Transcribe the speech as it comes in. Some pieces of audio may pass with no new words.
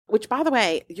which, by the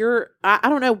way, I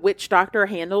don't know which doctor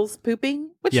handles pooping.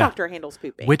 Which doctor handles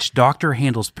pooping? Which doctor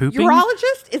handles pooping?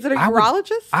 Urologist? Is it a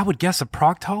urologist? I would guess a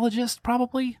proctologist,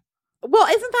 probably. Well,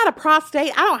 isn't that a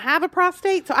prostate? I don't have a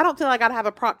prostate, so I don't feel like I'd have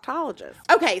a proctologist.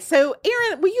 Okay, so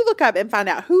Aaron, will you look up and find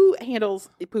out who handles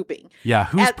pooping? Yeah,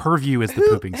 whose purview is the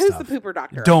pooping who's stuff? Who's the pooper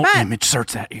doctor? Don't image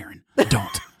search that, Aaron.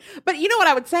 Don't. But you know what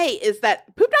I would say is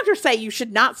that poop doctors say you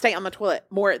should not stay on the toilet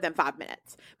more than 5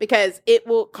 minutes because it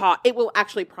will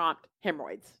actually prompt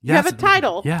hemorrhoids. You have a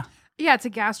title. Yeah. Yeah, it's a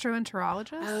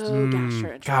gastroenterologist. Oh,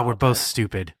 gastroenterologist. God, we're both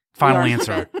stupid. Final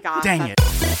answer. God, dang it.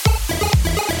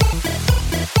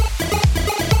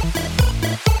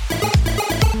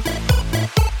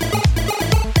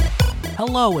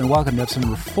 Hello and welcome to episode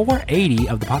number 480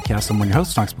 of the podcast. I'm one of your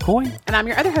hosts, Knox McCoy. And I'm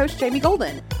your other host, Jamie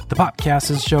Golden. The podcast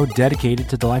is a show dedicated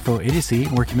to delightful idiocy,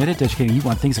 and we're committed to educating you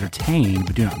on things that are tame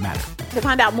but do not matter. To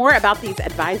find out more about these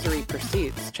advisory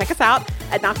pursuits, check us out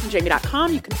at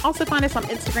knoxandjamie.com. You can also find us on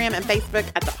Instagram and Facebook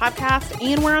at The Podcast,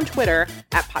 and we're on Twitter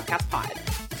at PodcastPod.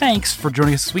 Thanks for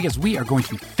joining us this week as we are going to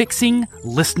be fixing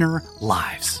listener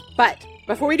lives. But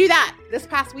before we do that, this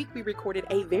past week we recorded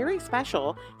a very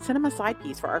special cinema side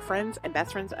piece for our friends and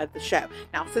best friends of the show.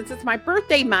 Now, since it's my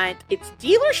birthday month, it's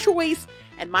dealer's choice,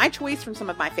 and my choice from some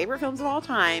of my favorite films of all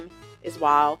time is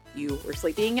While You Were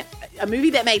Sleeping, a movie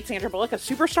that made Sandra Bullock a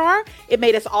superstar. It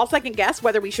made us all second guess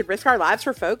whether we should risk our lives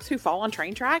for folks who fall on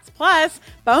train tracks. Plus,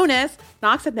 bonus,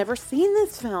 Knox had never seen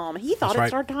this film. He thought it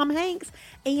starred Tom Hanks.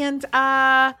 And,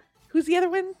 who's the other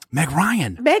one? Meg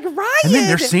Ryan. Meg Ryan. And then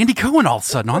there's Sandy Cohen all of a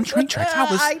sudden on train tracks.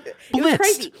 How was it was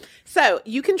crazy. So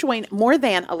you can join more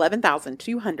than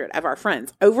 11,200 of our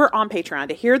friends over on Patreon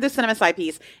to hear the cinema side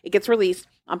piece. It gets released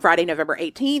on Friday, November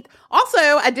 18th. Also,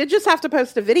 I did just have to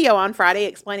post a video on Friday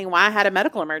explaining why I had a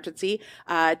medical emergency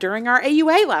during our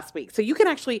AUA last week. So you can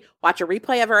actually watch a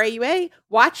replay of our AUA,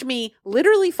 watch me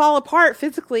literally fall apart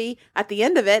physically at the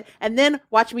end of it, and then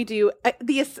watch me do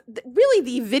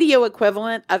the video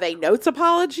equivalent of a notes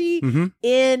apology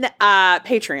in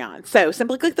Patreon. So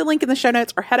simply click the link in the show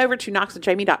notes or head over to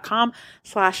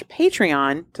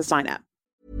knoxandjamie.com/Patreon to sign up.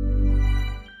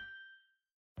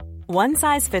 One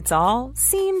size fits all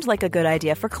seemed like a good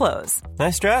idea for clothes.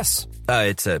 Nice dress.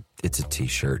 It's a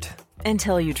t-shirt.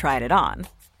 Until you tried it on.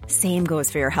 Same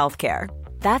goes for your healthcare.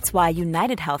 That's why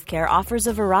United Healthcare offers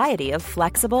a variety of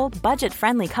flexible,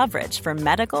 budget-friendly coverage for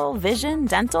medical, vision,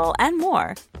 dental, and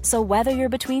more. So whether you're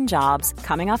between jobs,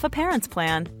 coming off a parent's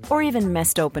plan, or even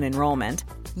missed open enrollment,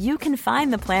 you can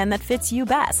find the plan that fits you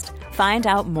best. Find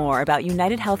out more about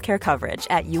United Healthcare coverage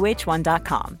at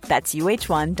uh1.com. That's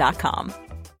uh1.com.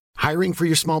 Hiring for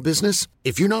your small business?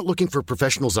 If you're not looking for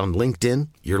professionals on LinkedIn,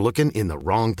 you're looking in the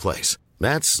wrong place.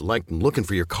 That's like looking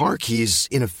for your car keys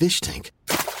in a fish tank.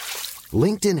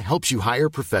 LinkedIn helps you hire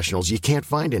professionals you can't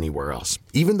find anywhere else,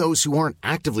 even those who aren't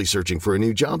actively searching for a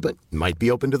new job but might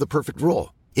be open to the perfect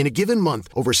role. In a given month,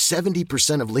 over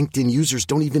 70% of LinkedIn users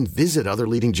don't even visit other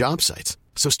leading job sites.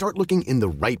 So start looking in the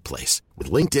right place.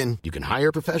 With LinkedIn, you can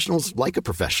hire professionals like a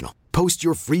professional. Post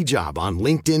your free job on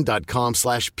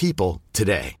linkedin.com/people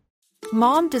today.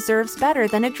 Mom deserves better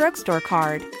than a drugstore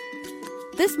card.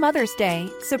 This Mother's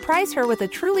Day, surprise her with a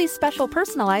truly special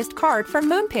personalized card from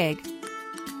Moonpig.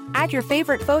 Add your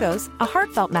favorite photos, a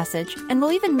heartfelt message, and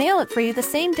we'll even mail it for you the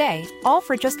same day, all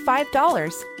for just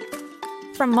 $5.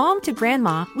 From mom to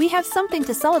grandma, we have something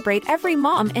to celebrate every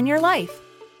mom in your life.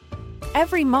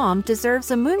 Every mom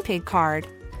deserves a Moonpig card.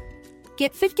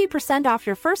 Get 50% off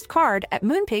your first card at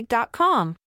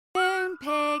Moonpig.com.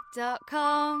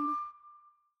 Moonpig.com.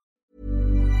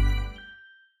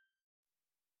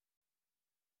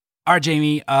 All right,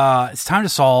 Jamie, it's time to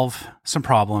solve some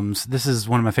problems. This is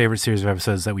one of my favorite series of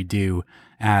episodes that we do,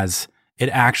 as it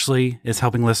actually is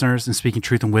helping listeners and speaking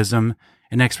truth and wisdom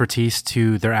and expertise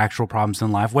to their actual problems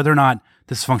in life. Whether or not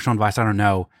this is functional advice, I don't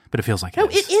know, but it feels like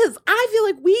it is. It is. I feel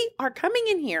like we are coming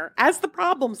in here as the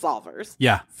problem solvers.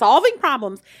 Yeah. Solving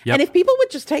problems. Yep. And if people would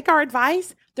just take our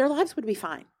advice, their lives would be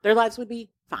fine. Their lives would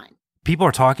be fine. People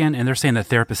are talking and they're saying that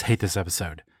therapists hate this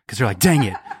episode because they're like, dang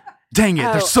it. Dang it,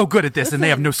 they're so good at this and they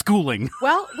have no schooling.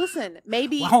 Well, listen,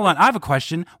 maybe... Well, hold on, I have a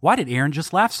question. Why did Aaron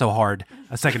just laugh so hard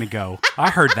a second ago? I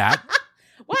heard that.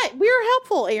 What? We're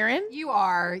helpful, Aaron. You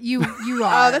are. You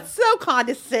are. Oh, that's so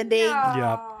condescending.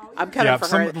 Yeah. I'm coming for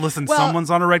her. Listen, someone's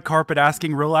on a red carpet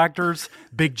asking real actors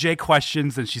Big J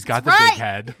questions and she's got the big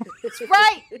head. That's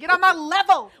right. Get on my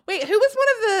level. Wait, who was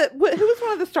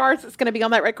one of the stars that's going to be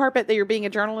on that red carpet that you're being a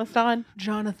journalist on?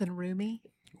 Jonathan Rumi.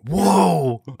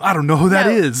 Whoa! I don't know who that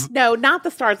is. No, not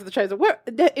the stars of the show. It was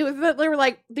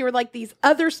they were like these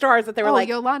other stars that they were like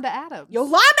Yolanda Adams.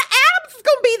 Yolanda Adams else is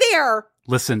going to be there?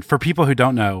 Listen, for people who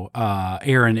don't know,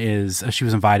 Erin she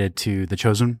was invited to the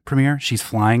Chosen premiere. She's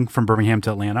flying from Birmingham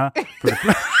to Atlanta. That's still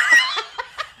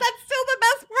the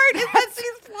best part is that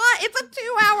she's flying. It's a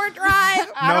 2-hour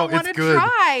drive. I don't want to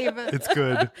drive. It's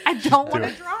good. I don't want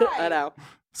to drive. I know.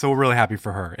 So we're really happy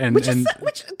for her. Which can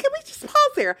we just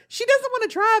pause there? She doesn't want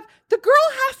to drive. The girl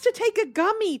has to take a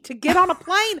gummy to get on a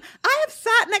plane. I have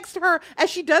sat next to her as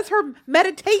she does her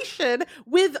meditation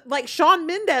with like Shawn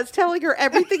Mendes telling her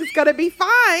everything's going to be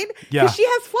fine because she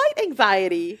has flight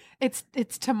anxiety.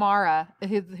 It's Tamara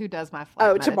who does my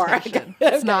flight Tamara. meditation.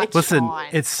 Okay. It's not Listen, Sean.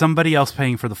 it's somebody else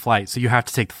paying for the flight, so you have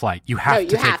to take the flight. You have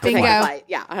to take the flight.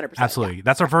 Yeah, 100%. Absolutely. Yeah.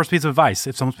 That's our first piece of advice.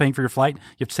 If someone's paying for your flight,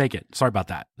 you have to take it. Sorry about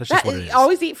that. That's just what it is.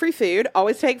 Always eat free food.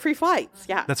 Always take free flights.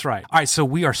 Yeah. That's right. All right, so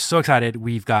we are so excited.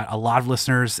 We've got a lot of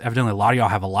listeners. Evidently, a lot of y'all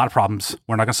have a lot of problems.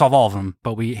 We're not going to solve all of them,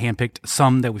 but we handpicked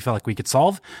some that we felt like we could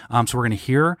solve. So we're going to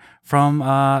hear from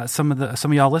some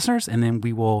of y'all listeners, and then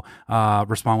we will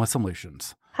respond with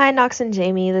solutions. Hi, Knox and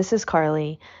Jamie. This is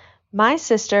Carly. My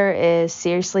sister is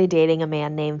seriously dating a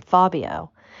man named Fabio.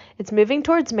 It's moving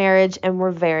towards marriage, and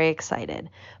we're very excited.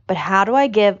 But how do I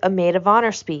give a maid of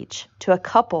honor speech to a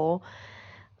couple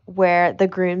where the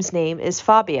groom's name is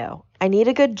Fabio? I need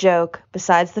a good joke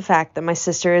besides the fact that my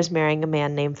sister is marrying a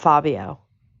man named Fabio.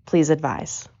 Please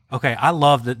advise. Okay, I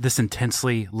love this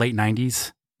intensely late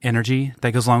 90s energy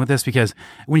that goes along with this, because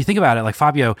when you think about it, like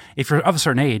Fabio, if you're of a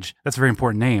certain age, that's a very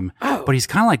important name, but he's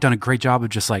kind of like done a great job of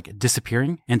just like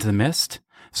disappearing into the mist.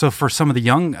 So for some of the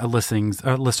young listeners,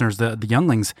 the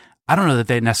younglings, I don't know that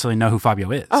they necessarily know who Fabio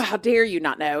is. Oh, how dare you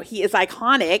not know? He is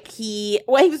iconic. He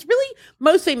was really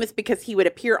most famous because he would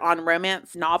appear on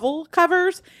romance novel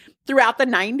covers throughout the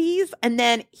 90s. And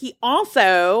then he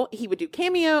would do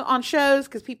cameo on shows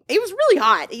because he was really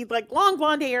hot. He's like long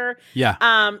blonde hair.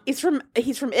 Yeah. He's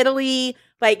from Italy.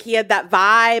 Like he had that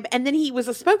vibe. And then he was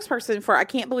a spokesperson for I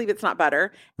Can't Believe It's Not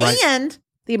Butter. Right. And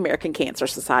the American Cancer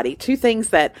Society. Two things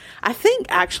that I think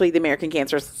actually the American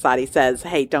Cancer Society says,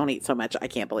 hey, don't eat so much. I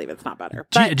can't believe it's not butter.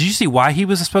 Did you see why he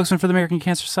was a spokesman for the American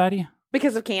Cancer Society?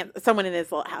 Because of someone in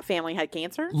his family had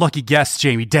cancer? Lucky guess,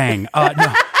 Jamie. Dang.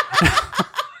 No.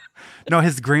 No,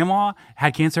 his grandma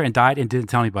had cancer and died and didn't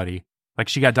tell anybody. Like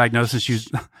she got diagnosed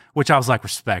and which I was like,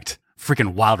 respect.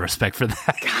 Freaking wild respect for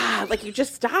that. God, like you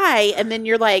just die and then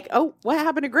you're like, oh, what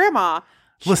happened to grandma?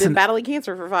 She's been battling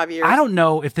cancer for 5 years. I don't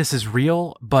know if this is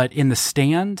real, but in The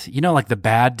Stand, like the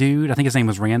bad dude, I think his name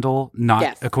was Randall,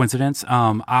 not a coincidence.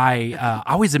 I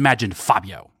always imagined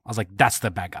Fabio. I was like, that's the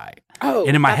bad guy. Oh,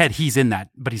 and in my head, he's in that,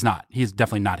 but he's not. He's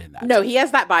definitely not in that. No, he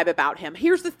has that vibe about him.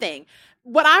 Here's the thing.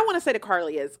 What I want to say to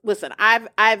Carly is, listen, I've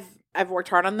worked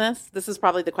hard on this. This is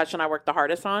probably the question I worked the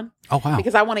hardest on. Oh, wow.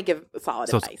 Because I want to give solid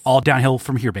advice. It's all downhill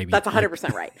from here, baby. That's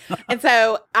 100% right. And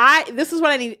so this is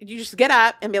what I need. You just get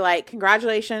up and be like,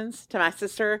 congratulations to my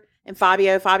sister and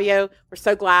Fabio. Fabio, we're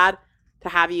so glad to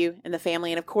have you in the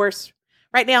family. And of course,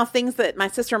 right now, things that my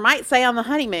sister might say on the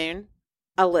honeymoon,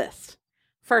 a list.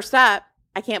 First up,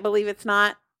 I can't believe it's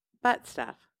not butt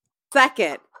stuff.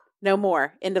 Second, no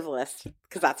more. End of list.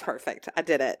 Because that's perfect. I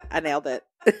did it. I nailed it.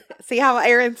 See how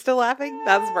Erin's still laughing?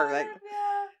 That's perfect.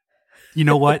 You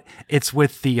know what? It's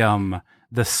with the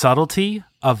subtlety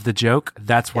of the joke.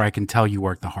 That's where I can tell you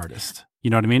work the hardest. You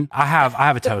know what I mean? I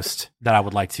have a toast that I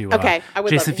would like to. Okay. I would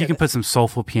Jason, love if you can put some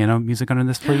soulful piano music under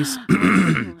this, please.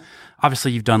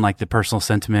 Obviously, you've done like the personal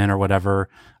sentiment or whatever,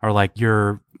 or like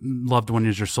your loved one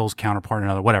is your soul's counterpart or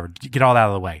another, whatever. Get all that out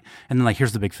of the way. And then like,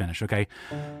 here's the big finish, okay?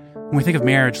 When we think of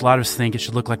marriage, a lot of us think it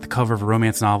should look like the cover of a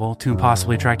romance novel, two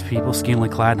impossibly attractive people, scantily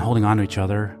clad and holding on to each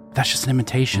other. That's just an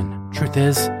imitation. Truth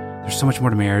is, there's so much more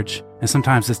to marriage. And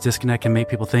sometimes this disconnect can make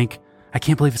people think, I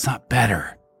can't believe it's not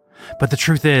better. But the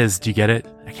truth is, do you get it?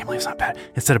 I can't believe it's not better.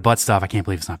 Instead of butt stuff, I can't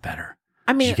believe it's not better.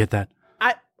 I mean, did you get that?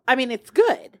 I mean, it's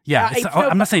good. Yeah,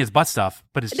 I'm not saying it's butt stuff,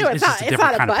 but it's just a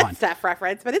different kind of fun. Butt stuff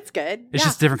reference, but it's good. It's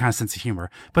just a different kind of sense of humor.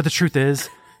 But the truth is,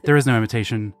 there is no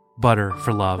imitation butter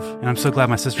for love. And I'm so glad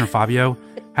my sister and Fabio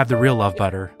have the real love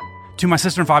butter. To my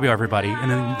sister and Fabio, everybody, and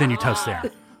then you toast there.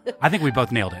 I think we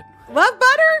both nailed it. Love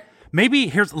butter? Maybe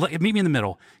meet me in the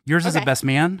middle. Yours is a best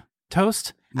man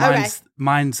toast.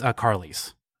 Mine's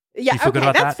Carly's. Yeah, okay,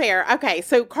 that's fair. Okay,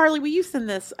 so Carly, will you send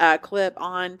this clip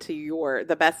on to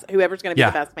whoever's going to be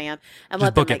the best man, and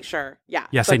just let them make sure.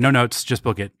 Yeah, say no notes, just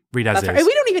book it. Read as is. Right.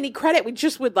 We don't even need credit. We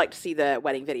just would like to see the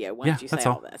wedding video once you say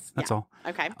all this. That's all.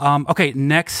 Okay. Okay.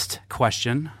 Next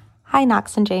question. Hi,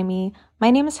 Knox and Jamie.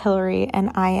 My name is Hillary, and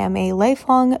I am a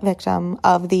lifelong victim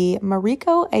of the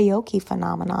Mariko Aoki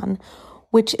phenomenon,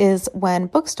 which is when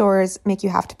bookstores make you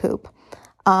have to poop.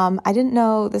 I didn't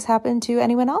know this happened to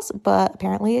anyone else, but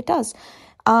apparently it does.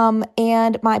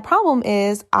 And my problem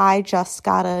is I just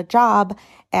got a job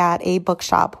at a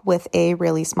bookshop with a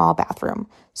really small bathroom.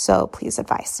 So please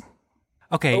advise.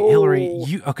 Okay,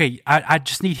 Hillary, I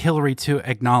just need Hillary to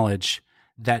acknowledge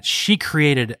that she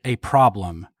created a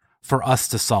problem for us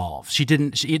to solve.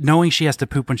 Knowing she has to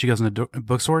poop when she goes into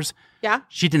bookstores. Yeah.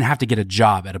 She didn't have to get a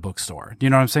job at a bookstore. Do you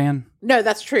know what I'm saying? No,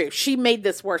 that's true. She made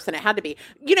this worse than it had to be.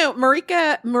 You know,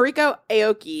 Mariko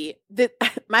Aoki,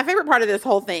 my favorite part of this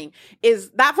whole thing is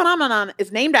that phenomenon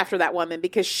is named after that woman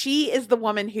because she is the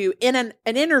woman who, in an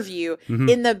interview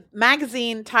in the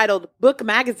magazine titled Book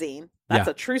Magazine, that's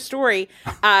a true story.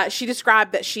 She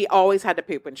described that she always had to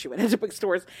poop when she went into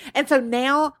bookstores. And so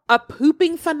now a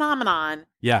pooping phenomenon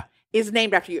is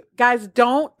named after you. Guys,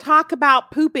 don't talk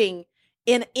about pooping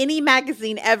in any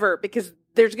magazine ever because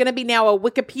there's going to be now a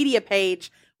Wikipedia page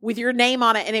with your name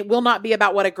on it, and it will not be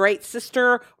about what a great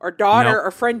sister or daughter or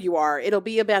friend you are. It'll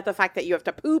be about the fact that you have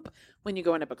to poop when you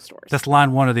go into bookstores. That's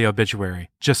line 1 of the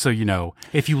obituary, just so you know.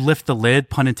 If you lift the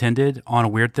lid, pun intended, on a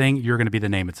weird thing, you're going to be the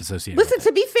name it's associated with. Listen,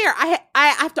 to be fair, I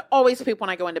have to always poop when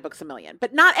I go into Books A Million,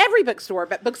 but not every bookstore,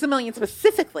 but Books A Million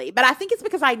specifically. But I think it's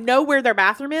because I know where their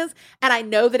bathroom is, and I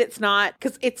know that it's not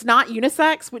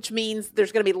unisex, which means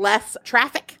there's going to be less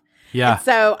traffic. Yeah. And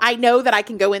so I know that I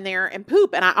can go in there and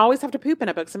poop, and I always have to poop in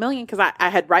a Books A Million because I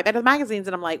head right back to the magazines,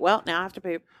 and I'm like, well, now I have to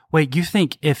poop. Wait, you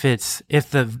think if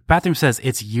the bathroom says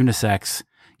it's unisex,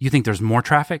 you think there's more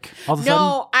traffic all of a sudden?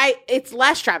 No, it's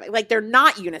less traffic. Like, they're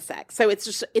not unisex. So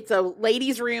it's a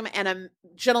ladies' room and a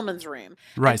gentleman's room.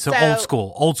 Right. So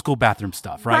old school bathroom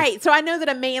stuff, right? Right. So I know that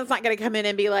a man's not going to come in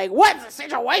and be like, what's the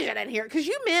situation in here? Because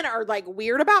you men are like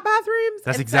weird about bathrooms.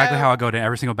 That's exactly how I go to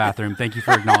every single bathroom. Thank you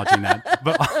for acknowledging that.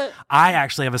 But I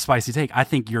actually have a spicy take. I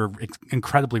think you're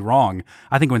incredibly wrong.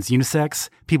 I think when it's unisex,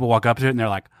 people walk up to it and they're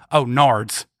like, oh,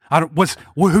 nards.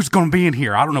 Who's going to be in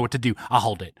here? I don't know what to do. I'll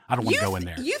hold it. I don't want to go in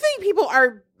there. You think people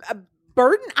are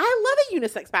burdened? I love a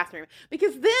unisex bathroom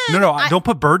because then No, don't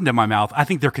put burden in my mouth. I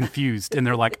think they're confused and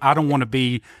they're like, I don't want to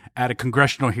be at a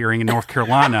congressional hearing in North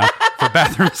Carolina for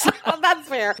bathrooms. Well, that's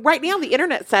fair. Right now, the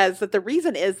internet says that the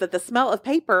reason is that the smell of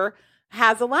paper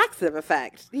has a laxative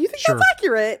effect. Do you think that's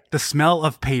accurate? The smell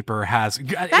of paper has...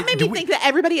 That made me think that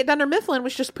everybody at Dunder Mifflin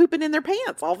was just pooping in their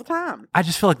pants all the time. I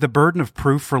just feel like the burden of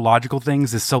proof for logical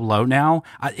things is so low now.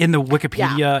 In the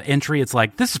Wikipedia entry, it's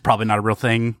like, this is probably not a real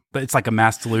thing, but it's like a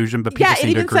mass delusion, but people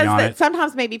seem to agree on it. Yeah, it even says that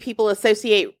sometimes maybe people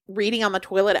associate reading on the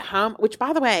toilet at home, which,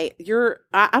 by the way,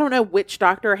 I don't know which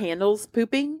doctor handles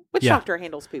pooping. Which doctor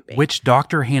handles pooping? Which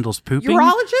doctor handles pooping?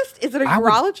 Urologist? Is it a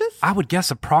urologist? I would guess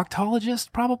a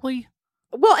proctologist, probably.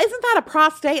 Well, isn't that a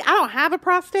prostate? I don't have a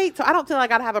prostate, so I don't feel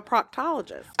like I'd have a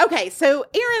proctologist. Okay, so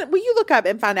Aaron, will you look up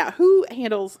and find out who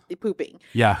handles the pooping?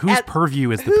 Yeah, whose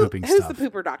purview is the pooping stuff? Who's the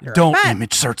pooper doctor? Don't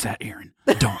image search that, Aaron.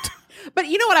 Don't. But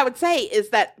you know what I would say is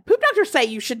that poop doctors say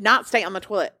you should not stay on the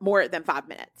toilet more than 5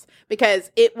 minutes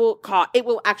because it will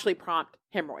actually prompt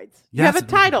hemorrhoids. You have a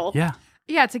title. Yeah,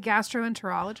 it's a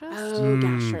gastroenterologist. Oh,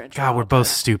 gastroenterologist. God, we're both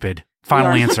stupid.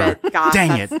 Final answer.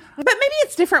 Dang it. But maybe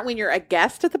it's different when you're a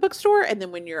guest at the bookstore and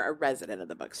then when you're a resident of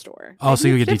the bookstore. Oh, so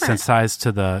you get desensitized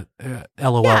to the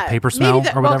LOL paper smell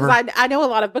or whatever? Well, I know a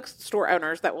lot of bookstore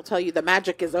owners that will tell you the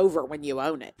magic is over when you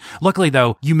own it. Luckily,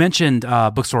 though, you mentioned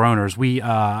bookstore owners. We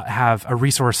have a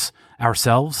resource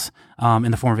ourselves in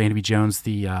the form of Andy B. Jones,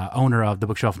 the owner of the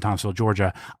bookshelf in Thomasville,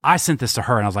 Georgia. I sent this to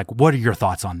her and I was like, what are your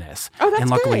thoughts on this? Oh, that's And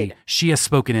luckily, good. she has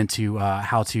spoken into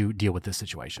how to deal with this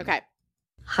situation. Okay.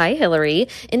 Hi, Hillary.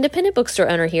 Independent bookstore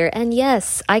owner here. And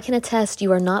yes, I can attest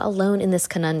you are not alone in this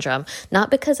conundrum, not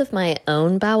because of my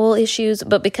own bowel issues,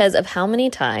 but because of how many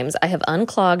times I have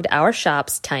unclogged our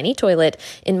shop's tiny toilet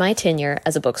in my tenure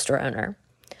as a bookstore owner.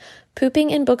 Pooping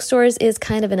in bookstores is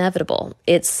kind of inevitable.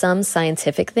 It's some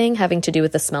scientific thing having to do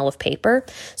with the smell of paper,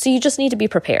 so you just need to be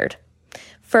prepared.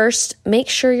 First, make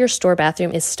sure your store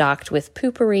bathroom is stocked with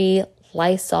Poo-Pourri,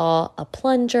 Lysol, a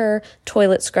plunger,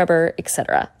 toilet scrubber,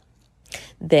 etc.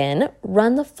 Then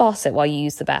run the faucet while you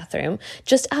use the bathroom,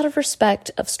 just out of respect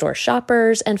of store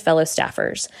shoppers and fellow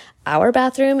staffers. Our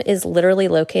bathroom is literally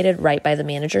located right by the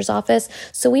manager's office,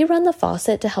 so we run the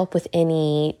faucet to help with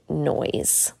any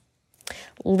noise.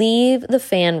 Leave the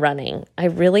fan running. I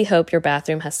really hope your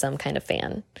bathroom has some kind of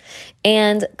fan.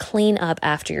 And clean up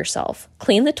after yourself.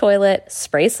 Clean the toilet,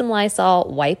 spray some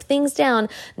Lysol, wipe things down,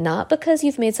 not because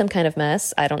you've made some kind of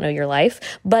mess, I don't know your life,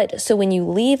 but so when you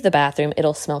leave the bathroom,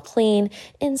 it'll smell clean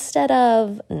instead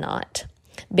of not.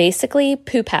 Basically,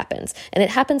 poop happens, and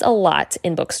it happens a lot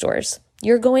in bookstores.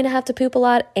 You're going to have to poop a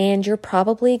lot, and you're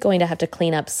probably going to have to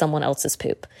clean up someone else's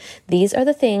poop. These are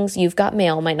the things You've Got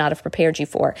Mail might not have prepared you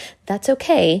for. That's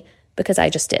okay, because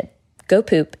I just did. Go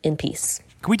poop in peace.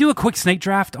 Can we do a quick snake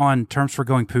draft on terms for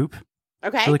going poop?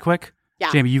 Okay. Really quick?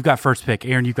 Yeah. Jamie, you've got first pick.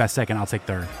 Aaron, you've got second. I'll take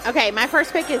third. Okay, my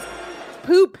first pick is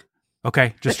poop.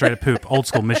 Okay, just straight up poop. Old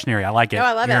school missionary. I like it. No,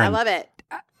 I love Aaron. it. I love it.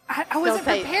 I wasn't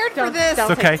prepared for this.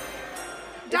 Don't Okay.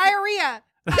 Diarrhea.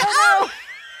 I don't know.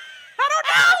 I don't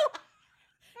know.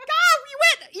 God,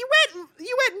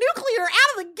 you went nuclear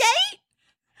out of the gate.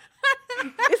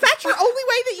 Is that your only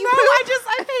way that you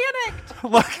I panicked.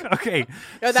 Look, okay.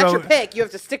 No, that's your pick. You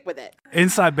have to stick with it.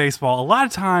 Inside baseball, a lot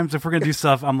of times if we're going to do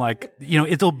stuff, I'm like,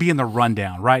 it'll be in the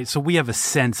rundown, right? So we have a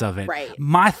sense of it. Right.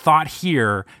 My thought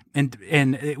here, and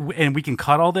we can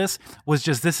cut all this, was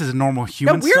just this is a normal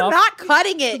human No, we're stuff. not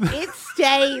cutting it. It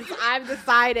stays. I've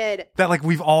decided. That like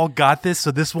we've all got this,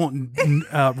 so this won't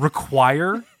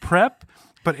require prep.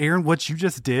 But Aaron, what you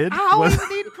just did I always was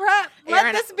need prep. Let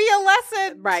Aaron- this be a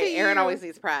lesson. Right. to Aaron you. always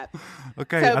needs prep.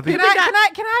 okay. So I think,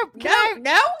 Can I?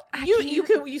 No.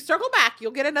 You circle back.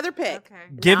 You'll get another pick. Okay.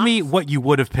 give me what you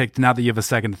would have picked now that you have a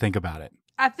second to think about it.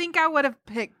 I think I would have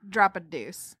picked drop a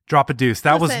deuce. Drop a deuce.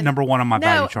 That was Listen, number one on my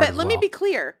value chart. but as let me well. be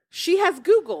clear. She has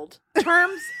Googled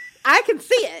terms. I can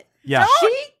see it. Yeah.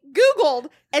 She Googled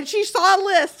and she saw a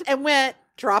list and went,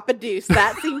 drop a deuce.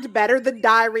 That seemed better than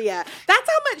diarrhea. That's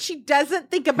how much she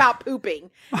doesn't think about pooping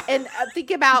and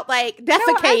think about like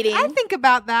defecating. No, I think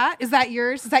about that. Is that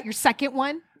yours? Is that your second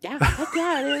one? Yeah, heck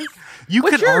yeah, it is. You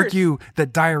What's could yours? argue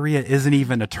that diarrhea isn't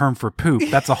even a term for poop.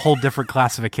 That's a whole different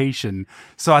classification.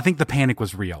 So I think the panic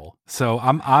was real. So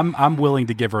I'm willing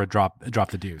to give her a drop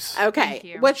the deuce. Okay. Thank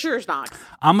you. What's yours, Knox?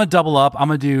 I'm gonna double up. I'm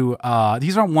gonna do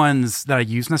these aren't ones that I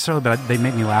use necessarily, but they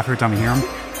make me laugh every time I hear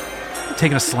them.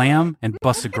 Taking a slam and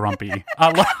busted grumpy.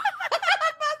 I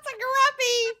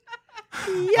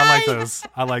like those.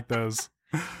 I like those.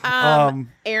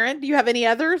 Aaron, do you have any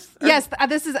others? Yes,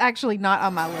 this is actually not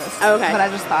on my list. Okay. But I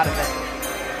just thought of it.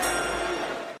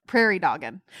 Prairie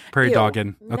dogging. Prairie Ew.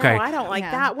 dogging. Okay. No, I don't like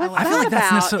Yeah, that. What's I that feel like that's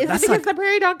about? necessar- Is that's it because like- the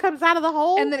prairie dog comes out of the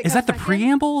hole? And then it Is that the goes back in?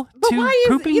 preamble but to why is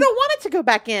pooping? you don't want it to go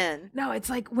back in? No, it's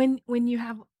like when you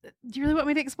have. Do you really want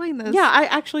me to explain this? Yeah, I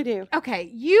actually do.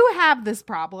 Okay, you have this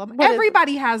problem. What is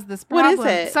Everybody has this What problem.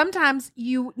 is it? Sometimes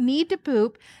you need to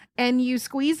poop and you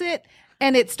squeeze it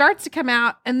and it starts to come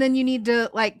out and then you need to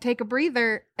like take a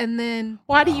breather and then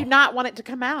Why do you not want it to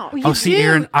come out? Well, Oh, you see, do.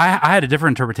 Aaron, I had a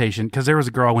different interpretation because there was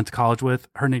a girl I went to college with.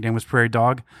 Her nickname was Prairie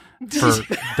Dog for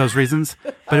those reasons.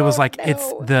 But it was like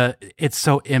no. it's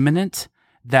so imminent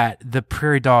that the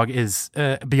prairie dog is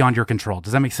beyond your control.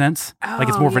 Does that make sense? Like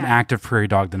it's more of an yeah. active prairie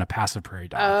dog than a passive prairie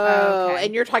dog. Oh, Okay.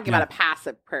 and you're talking Yeah. about a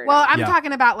passive prairie Well, dog. I'm Yeah.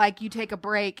 talking about like you take a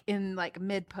break in like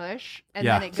mid push and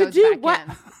Yeah. then it To goes do back what?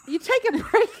 in. You take a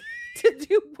break to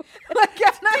do Like, do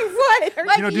what?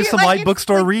 like do some light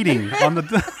bookstore reading on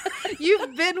the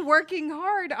You've been working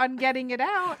hard on getting it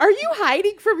out. Are you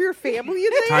hiding from your family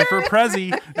in there? time for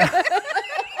Prezi.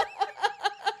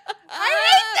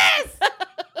 I hate this.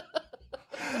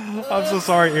 I'm so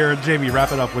sorry, Aaron. Jamie,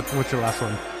 wrap it up with what's your last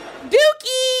one?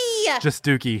 Dookie. Just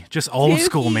Dookie. Just old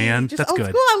school, Dookie. man. Just That's old good.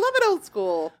 School. I love it old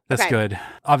school. That's Okay. good.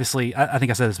 Obviously, I think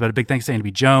I said this, but a big thanks to Andy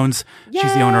B. Jones.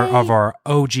 She's the owner of our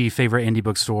OG favorite indie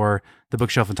bookstore, The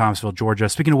Bookshelf in Thomasville, Georgia.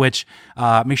 Speaking of which,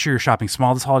 make sure you're shopping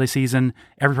small this holiday season.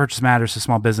 Every purchase matters to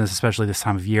small business, especially this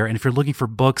time of year. And if you're looking for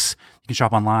books, you can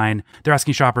shop online. They're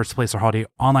asking shoppers to place their holiday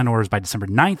online orders by December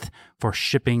 9th for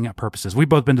shipping purposes. We've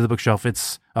both been to The Bookshelf.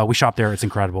 We shop there. It's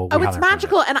incredible. We Oh, highly it's recommend it.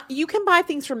 magical. And you can buy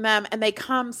things from them and they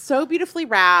come so beautifully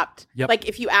wrapped. Yep. Like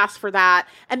if you ask for that.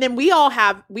 And then we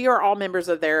are all members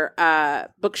of their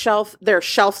bookshelf, their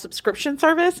shelf subscription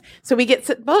service. So we get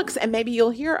sent books and maybe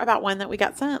you'll hear about one that we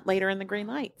got sent later in the Green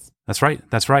Lights. That's right.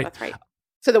 That's right. That's right.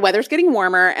 So the weather's getting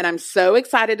warmer and I'm so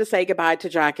excited to say goodbye to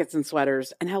jackets and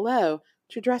sweaters and hello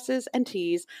to dresses and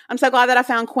tees. I'm so glad that I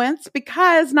found Quince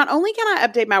because not only can I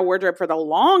update my wardrobe for the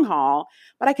long haul,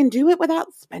 but I can do it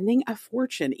without spending a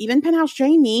fortune. Even Penthouse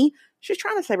Jamie, she's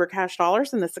trying to save her cash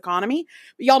dollars in this economy.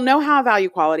 But y'all know how I value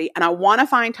quality and I want to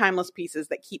find timeless pieces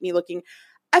that keep me looking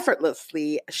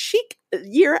effortlessly chic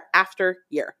year after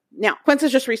year. Now, Quince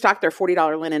has just restocked their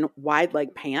 $40 linen wide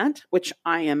leg pant, which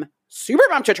I am super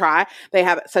pumped to try. They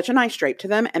have such a nice drape to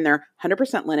them and they're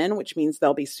 100% linen, which means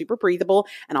they'll be super breathable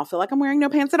and I'll feel like I'm wearing no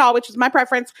pants at all, which is my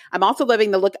preference. I'm also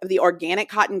loving the look of the organic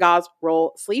cotton gauze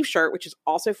roll sleeve shirt, which is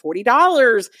also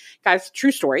 $40. Guys,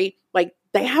 true story. Like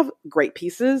they have great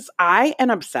pieces. I am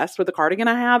obsessed with the cardigan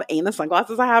I have and the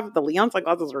sunglasses I have. The Leon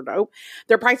sunglasses are dope.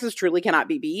 Their prices truly cannot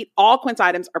be beat. All Quince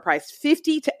items are priced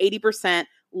 50 to 80%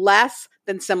 less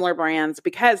than similar brands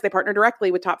because they partner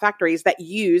directly with top factories that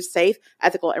use safe,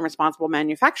 ethical, and responsible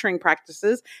manufacturing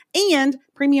practices and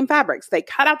premium fabrics. They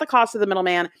cut out the cost of the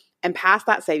middleman and pass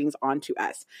that savings on to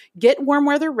us. Get warm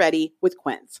weather ready with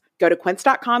Quince. Go to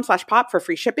quince.com/pop for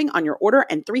free shipping on your order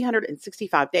and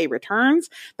 365-day returns.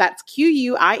 That's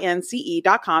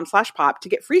QUINCE.com/pop to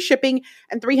get free shipping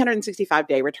and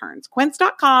 365-day returns.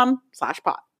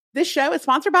 Quince.com/pop. This show is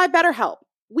sponsored by BetterHelp.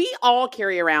 We all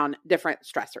carry around different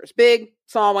stressors, big,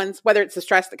 small ones, whether it's the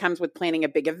stress that comes with planning a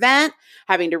big event,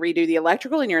 having to redo the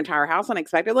electrical in your entire house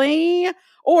unexpectedly,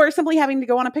 or simply having to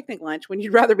go on a picnic lunch when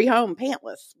you'd rather be home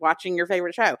pantless watching your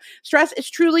favorite show. Stress is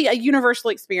truly a universal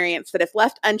experience that, if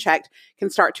left unchecked, can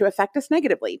start to affect us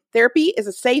negatively. Therapy is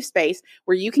a safe space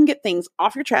where you can get things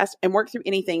off your chest and work through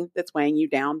anything that's weighing you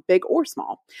down, big or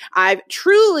small. I've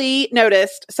truly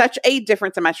noticed such a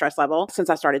difference in my stress level since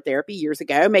I started therapy years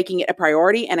ago. Making it a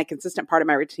priority and a consistent part of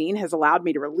my routine has allowed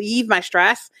me to relieve my stress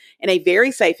in a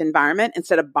very safe environment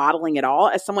instead of bottling it all.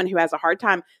 As someone who has a hard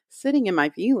time sitting in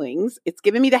my feelings, it's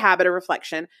given me the habit of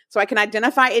reflection so I can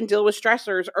identify and deal with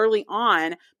stressors early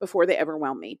on before they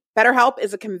overwhelm me. BetterHelp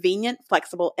is a convenient,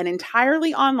 flexible, and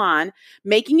entirely online,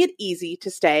 making it easy to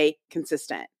stay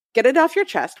consistent. Get it off your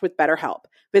chest with BetterHelp.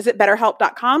 Visit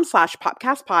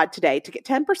BetterHelp.com/PopcastPod today to get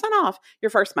 10% off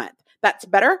your first month. That's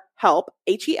BetterHelp,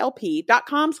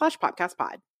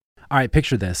 HELP.com/PopcastPod. All right,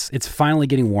 picture this. It's finally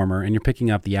getting warmer and you're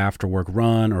picking up the after work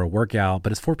run or a workout,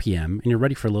 but it's 4 p.m. and you're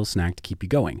ready for a little snack to keep you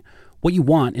going. What you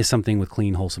want is something with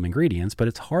clean, wholesome ingredients, but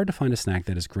it's hard to find a snack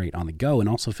that is great on the go and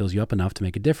also fills you up enough to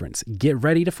make a difference. Get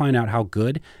ready to find out how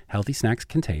good, healthy snacks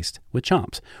can taste with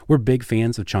Chomps. We're big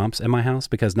fans of Chomps at my house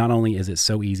because not only is it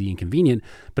so easy and convenient,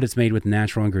 but it's made with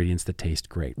natural ingredients that taste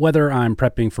great. Whether I'm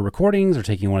prepping for recordings or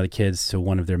taking one of the kids to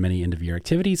one of their many end-of-year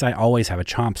activities, I always have a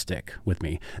Chomp stick with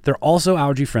me. They're also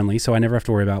allergy-friendly, so I never have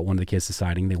to worry about one of the kids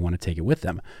deciding they want to take it with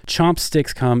them. Chomp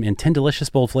sticks come in 10 delicious,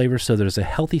 bold flavors, so there's a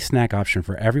healthy snack option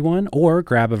for everyone, or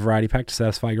grab a variety pack to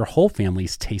satisfy your whole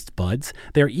family's taste buds.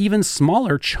 They're even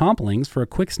smaller Chomplings for a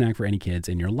quick snack for any kids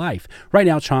in your life. Right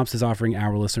now, Chomps is offering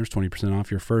our listeners 20%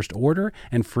 off your first order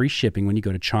and free shipping when you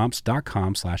go to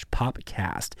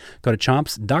chomps.com/popcast. Go to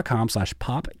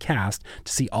chomps.com/popcast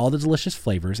to see all the delicious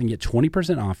flavors and get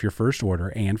 20% off your first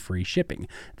order and free shipping.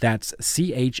 That's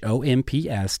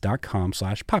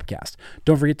chomps.com/popcast.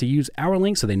 Don't forget to use our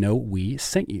link so they know we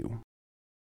sent you.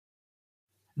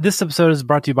 This episode is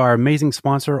brought to you by our amazing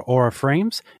sponsor, Aura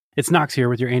Frames. It's Knox here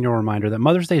with your annual reminder that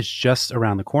Mother's Day is just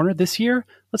around the corner. This year,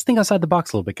 let's think outside the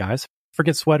box a little bit, guys.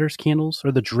 Forget sweaters, candles,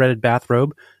 or the dreaded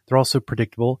bathrobe. They're all so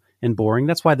predictable and boring.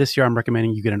 That's why this year I'm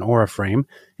recommending you get an Aura Frame.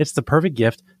 It's the perfect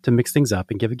gift to mix things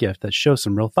up and give a gift that shows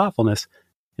some real thoughtfulness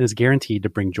and is guaranteed to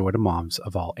bring joy to moms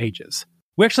of all ages.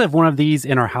 We actually have one of these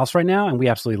in our house right now, and we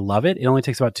absolutely love it. It only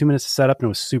takes about 2 minutes to set up, and it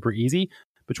was super easy.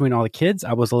 Between all the kids,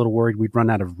 I was a little worried we'd run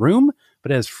out of room,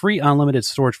 but it has free unlimited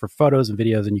storage for photos and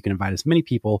videos, and you can invite as many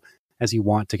people as you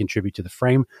want to contribute to the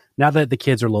frame. Now that the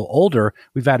kids are a little older,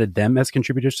 we've added them as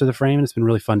contributors to the frame, and it's been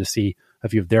really fun to see a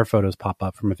few of their photos pop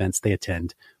up from events they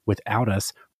attend without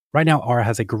us. Right now, Aura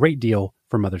has a great deal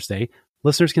for Mother's Day.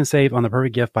 Listeners can save on the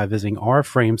perfect gift by visiting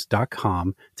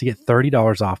auraframes.com to get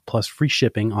 $30 off plus free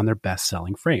shipping on their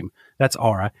best-selling frame. That's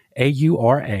Aura,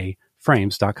 A-U-R-A,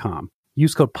 frames.com.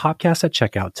 Use code POPCAST at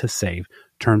checkout to save.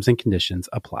 Terms and conditions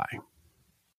apply.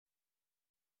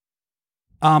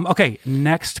 Okay,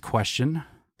 next question.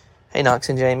 Hey, Knox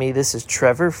and Jamie. This is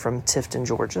Trevor from Tifton,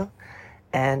 Georgia.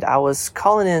 And I was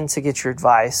calling in to get your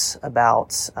advice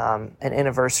about an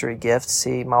anniversary gift.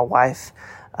 See, my wife,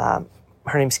 her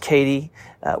name's Katie.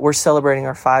 We're celebrating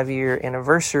our 5-year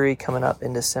anniversary coming up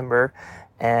in December.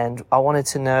 And I wanted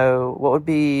to know what would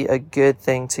be a good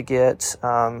thing to get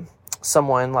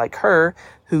someone like her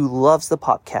who loves the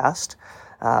podcast,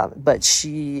 but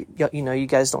she, you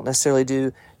guys don't necessarily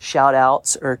do shout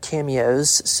outs or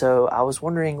cameos. So I was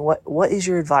wondering what is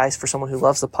your advice for someone who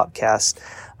loves the podcast?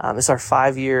 It's our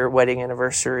 5-year wedding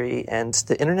anniversary, and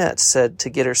the internet said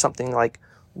to get her something like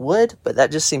wood, but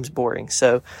that just seems boring.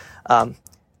 So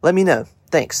let me know.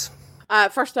 Thanks.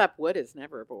 First up, wood is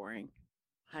never boring.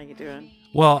 How you doing?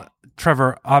 Well,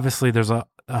 Trevor, obviously there's a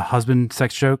husband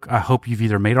sex joke I hope you've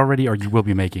either made already or you will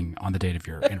be making on the date of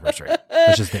your anniversary.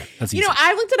 That's just it. That's easy.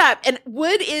 I looked it up, and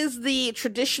wood is the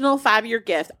traditional 5-year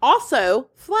gift. Also,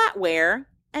 flatware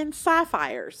and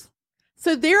sapphires.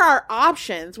 So there are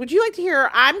options. Would you like to hear?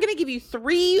 I'm going to give you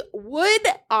 3 wood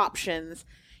options.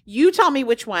 You tell me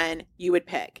which one you would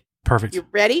pick. Perfect. You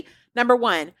ready? Number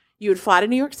 1. You would fly to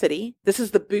New York City. This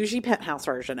is the bougie penthouse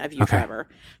version of you, okay. Trevor.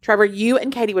 Trevor, you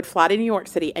and Katie would fly to New York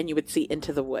City, and you would see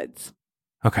into the woods.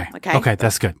 Okay. Okay,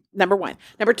 that's good. Number 1.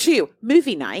 Number 2,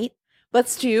 movie night.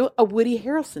 let's do a Woody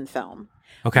Harrelson film.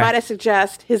 Okay. Might I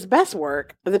suggest his best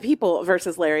work, The People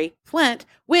versus Larry Flint,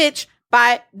 which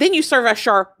then you serve a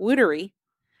charcuterie,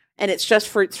 and it's just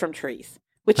fruits from trees,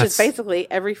 which is basically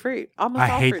every fruit. Almost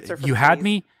all fruits are from trees. You had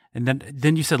me, and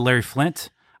then you said Larry Flint.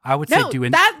 I would say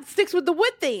that sticks with the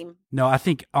wood theme. No, I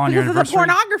think on your because anniversary, of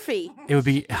the pornography. It would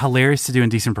be hilarious to do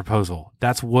Indecent Proposal.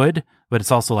 That's wood, but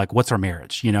it's also like, what's our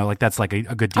marriage? You know, like that's like a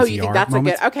good DCR. Oh, you think that's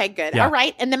moment. a good? Okay, good. Yeah. All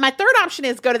right. And then my third option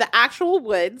is go to the actual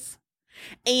woods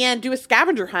and do a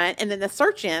scavenger hunt, and then the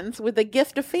search ends with a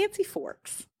gift of fancy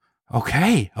forks.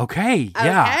 Okay. Yeah.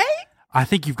 Okay. I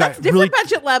think you've got different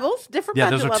budget levels.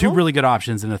 Those are two really good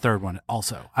options in the third one.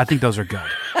 Also, I think those are good.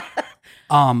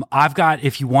 I've got,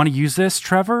 if you want to use this,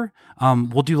 Trevor,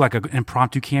 we'll do like an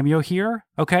impromptu cameo here.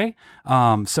 Okay.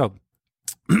 So,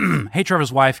 hey,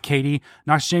 Trevor's wife, Katie,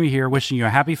 Knox Jamie here, wishing you a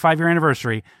happy 5-year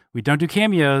anniversary. We don't do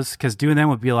cameos because doing them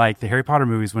would be like the Harry Potter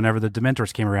movies whenever the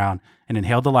Dementors came around and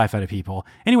inhaled the life out of people.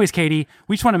 Anyways, Katie,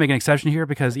 we just want to make an exception here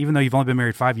because even though you've only been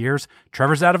married 5 years,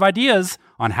 Trevor's out of ideas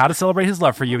on how to celebrate his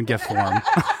love for you in gift form.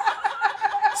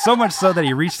 So much so that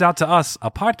he reached out to us, a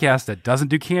podcast that doesn't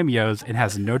do cameos and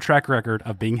has no track record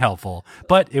of being helpful.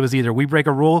 But it was either we break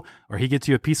a rule or he gets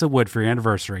you a piece of wood for your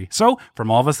anniversary. So from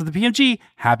all of us at the PMG,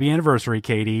 happy anniversary,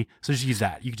 Katie. So just use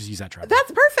that. You can just use that, Trevor.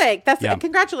 That's perfect.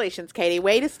 Congratulations, Katie.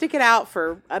 Way to stick it out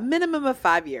for a minimum of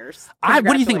 5 years. What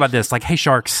do you think about this? Like, hey,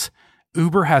 Sharks,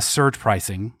 Uber has surge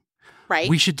pricing. Right.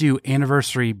 We should do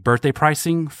anniversary birthday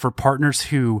pricing for partners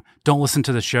who don't listen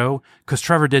to the show, because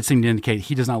Trevor did seem to indicate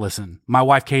he does not listen. My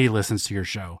wife, Katie, listens to your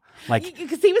show. Like,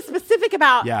 because he was specific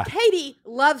about Katie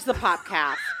loves the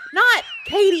podcast, not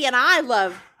Katie and I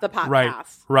love the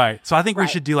podcast. Right. So I think we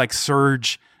should do like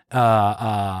surge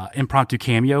impromptu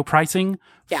cameo pricing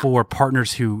for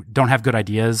partners who don't have good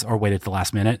ideas or wait at the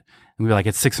last minute. And we'd be like,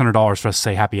 it's $600 for us to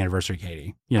say happy anniversary,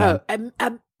 Katie. You know?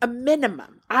 A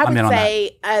minimum. I would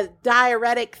say a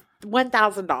diuretic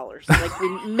 $1,000,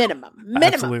 like minimum.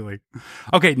 Absolutely.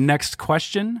 Okay, next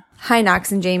question. Hi,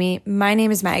 Knox and Jamie. My name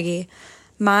is Maggie.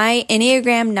 My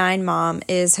Enneagram 9 mom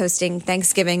is hosting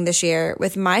Thanksgiving this year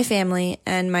with my family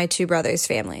and my 2 brothers'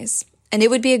 families. And it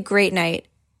would be a great night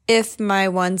if my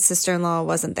one sister-in-law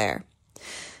wasn't there.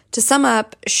 To sum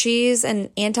up, she's an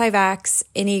anti-vax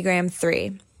Enneagram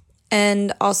 3.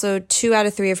 And also 2 out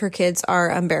of 3 of her kids are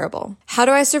unbearable. How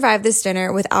do I survive this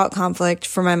dinner without conflict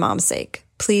for my mom's sake?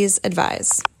 Please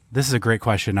advise. This is a great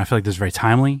question. I feel like this is very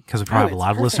timely because we probably have a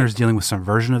lot of listeners dealing with some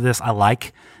version of this. I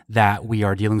like that we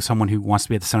are dealing with someone who wants to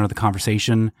be at the center of the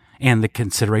conversation and the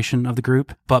consideration of the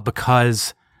group. But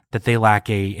because that they lack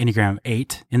a Enneagram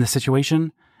 8 in the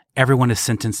situation, everyone is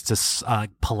sentenced to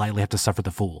politely have to suffer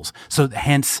the fools. So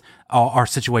hence our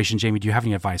situation. Jamie, do you have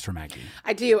any advice for Maggie?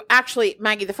 I do. Actually,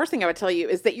 Maggie, the first thing I would tell you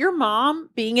is that your mom,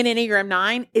 being an Enneagram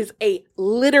 9, is a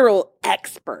literal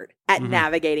expert at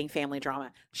navigating family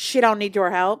drama. She don't need your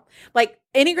help. Like,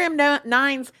 Enneagram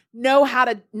 9s know how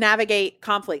to navigate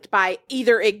conflict by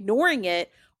either ignoring it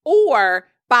or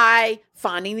by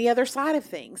finding the other side of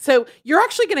things. So you're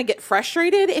actually going to get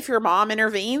frustrated if your mom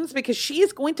intervenes because she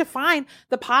is going to find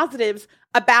the positives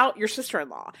about your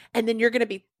sister-in-law, and then you're going to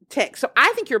be ticked. So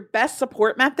I think your best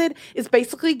support method is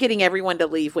basically getting everyone to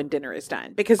leave when dinner is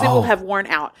done because it will have worn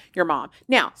out your mom.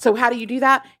 Now, so how do you do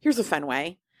that? Here's a fun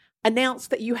way. Announce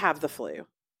that you have the flu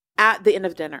at the end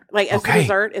of dinner, like as the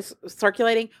dessert is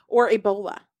circulating, or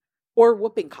Ebola. Or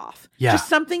whooping cough. Yeah. Just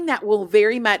something that will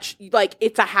very much, like,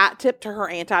 it's a hat tip to her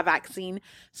anti-vaccine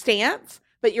stance,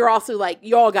 but you're also like,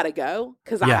 y'all got to go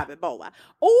because I have Ebola.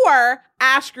 Or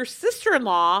ask your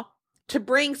sister-in-law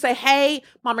to say, hey,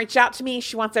 mom reached out to me.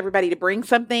 She wants everybody to bring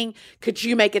something. Could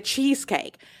you make a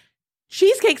cheesecake?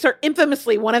 Cheesecakes are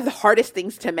infamously one of the hardest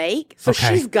things to make. So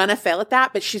she's going to fail at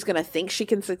that, but she's going to think she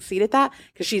can succeed at that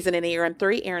because she's an Enneagram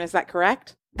 3. Aaron, is that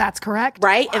correct? That's correct.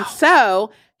 Right? Wow. And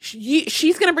so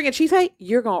she's going to bring a cheesecake.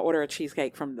 You're going to order a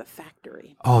cheesecake from the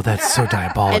factory. Oh, that's so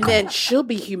diabolical. And then she'll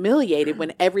be humiliated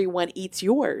when everyone eats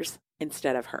yours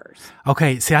instead of hers.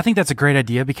 Okay. See, I think that's a great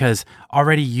idea because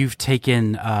already you've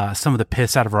taken some of the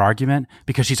piss out of her argument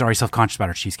because she's already self-conscious about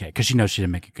her cheesecake because she knows she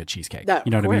didn't make a good cheesecake. No,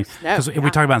 you know what I mean? Because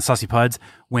we talk about in Saucy Puds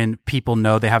when people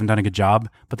know they haven't done a good job,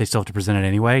 but they still have to present it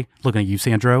anyway. Looking at you,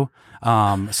 Sandro.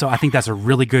 So I think that's a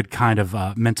really good kind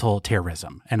of mental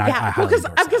terrorism. And I highly endorse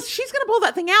that. Because she's going to pull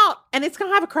that thing out and it's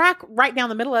going to have a crack right down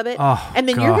the middle of it. Oh, and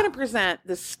then you're going to present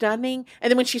the stunning.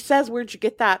 And then when she says, where'd you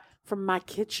get that? From my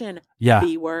kitchen,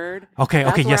 B word. Okay,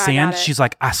 yes, and she's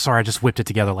like, sorry, I just whipped it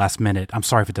together last minute. I'm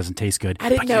sorry if it doesn't taste good. I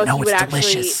didn't know if you would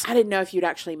delicious. I didn't know if you'd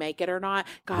actually make it or not.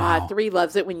 God, 3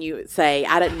 loves it when you say,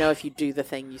 I didn't know if you'd do the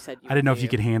thing you said you would. I didn't know if you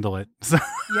could handle it. So.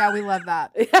 Yeah, we love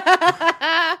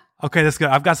that. Okay, that's good.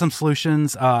 I've got some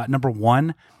solutions. Number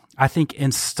one, I think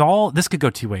this could go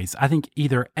two ways. I think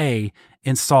either A,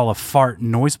 install a fart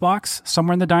noise box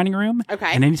somewhere in the dining room.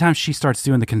 Okay. And anytime she starts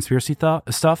doing the conspiracy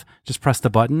stuff, just press the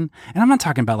button. And I'm not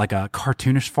talking about like a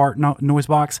cartoonish fart noise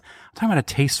box. I'm talking about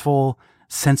a tasteful,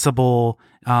 sensible,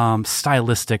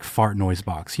 stylistic fart noise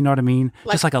box. You know what I mean?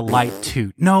 Just like a light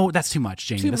toot. No, that's too much,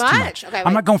 Jamie. Too That's much? too much. Okay,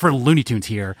 I'm not going for Looney Tunes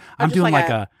here. I'm just doing like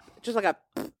like just like a.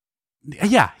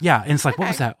 yeah. And it's like, what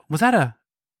Okay. was that? Was that a...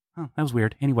 Oh, that was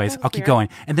weird. Anyways, That was I'll keep weird. going.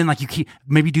 And then like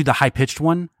maybe do the high-pitched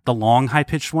one, the long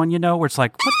high-pitched one, where it's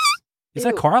like, what? Is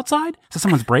that Ew. car outside? Is that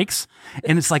someone's brakes?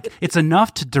 And it's like, it's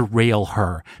enough to derail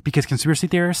her because conspiracy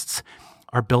theorists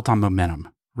are built on momentum,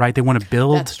 right? They want to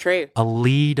build That's true. a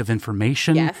lead of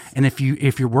information. Yes. And if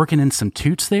you're working in some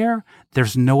toots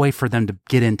there's no way for them to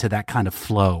get into that kind of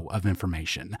flow of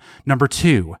information. Number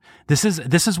two, this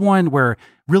is one where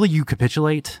really you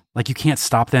capitulate. Like you can't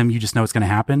stop them. You just know it's going to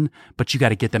happen, but you got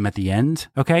to get them at the end.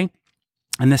 Okay.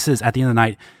 And this is at the end of the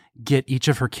night, get each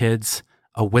of her kids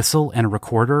a whistle and a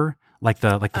recorder, like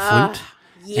the flute.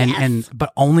 Yes.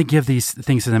 But only give these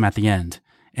things to them at the end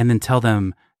and then tell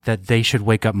them that they should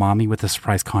wake up mommy with a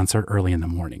surprise concert early in the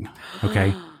morning.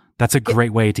 Okay. That's a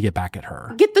great way to get back at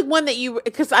her. Get the one that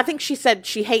because I think she said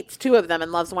she hates two of them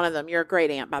and loves one of them. You're a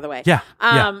great aunt, by the way. Yeah.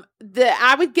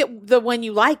 I would get the one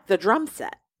you like, the drum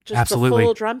set. Just Absolutely. the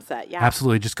full drum set. Yeah.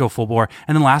 Absolutely. Just go full bore.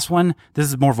 And then last one, this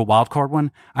is more of a wild card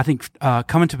one. I think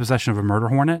come into possession of a murder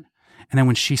hornet. And then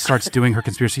when she starts doing her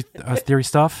conspiracy theory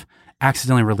stuff,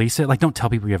 accidentally release it. Like, don't tell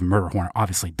people you have a murder hornet,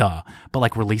 obviously, duh. But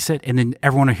like release it. And then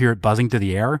everyone will hear it buzzing through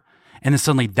the air. And then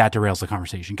suddenly that derails the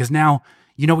conversation. Because now,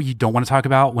 you know what you don't want to talk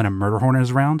about when a murder hornet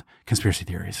is around? Conspiracy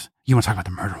theories. You want to talk about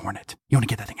the murder hornet. You want to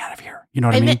get that thing out of here. You know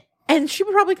what I mean? And she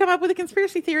would probably come up with a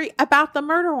conspiracy theory about the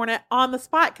murder hornet on the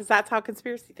spot because that's how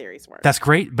conspiracy theories work. That's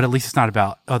great, but at least it's not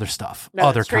about other stuff, No,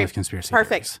 other that's kind great. of conspiracy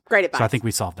Perfect. theories. Great advice. So I think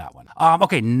we solved that one.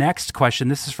 Okay, next question.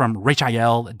 This is from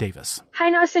Rachel Davis. Hi,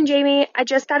 Nos and Jamie. I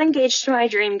just got engaged to my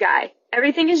dream guy.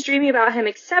 Everything is dreamy about him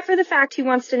except for the fact he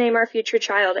wants to name our future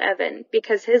child Evan,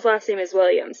 because his last name is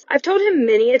Williams. I've told him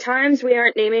many a times we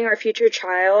aren't naming our future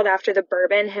child after the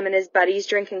bourbon him and his buddies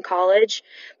drink in college,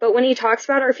 but when he talks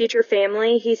about our future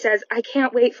family, he says, I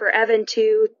can't wait for Evan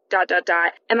to... ...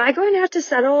 Am I going to have to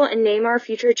settle and name our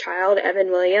future child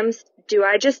Evan Williams? Do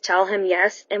I just tell him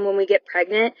yes, and when we get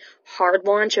pregnant, hard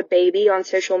launch a baby on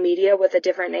social media with a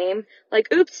different name? Like,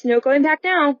 oops, no going back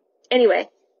now. Anyway,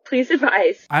 please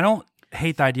advise. I don't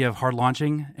hate the idea of hard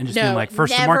launching and just No, being like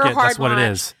first to never market. hard That's what it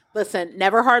launch. is. Listen,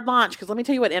 never hard launch, because let me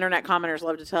tell you what internet commenters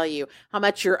love to tell you, how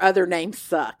much your other name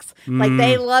sucks. Like,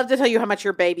 they love to tell you how much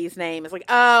your baby's name is. Like,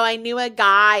 oh, I knew a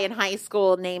guy in high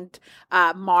school named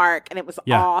Mark, and it was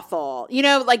awful. You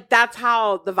know, like, that's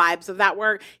how the vibes of that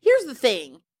work. Here's the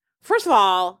thing. First of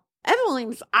all, Evan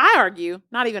Williams, I argue,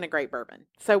 not even a great bourbon.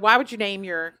 So why would you name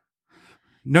your...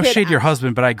 No kid shade to your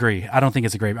husband, but I agree. I don't think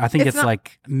it's a great. I think it's not-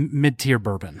 like mid-tier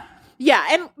bourbon.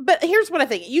 Yeah, but here's what I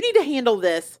think. You need to handle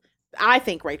this. I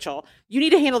think, Rachel, you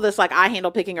need to handle this like I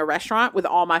handle picking a restaurant with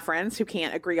all my friends who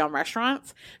can't agree on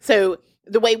restaurants. So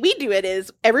the way we do it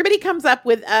is everybody comes up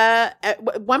with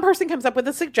one person comes up with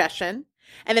a suggestion,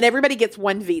 and then everybody gets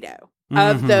one veto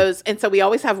of those. And so we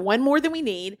always have one more than we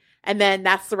need, and then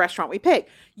that's the restaurant we pick.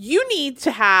 You need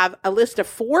to have a list of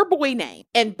 4 boy names,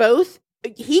 and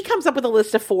he comes up with a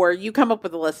list of 4, you come up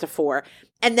with a list of 4,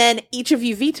 and then each of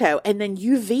you veto, and then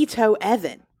you veto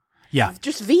Evan. Yeah.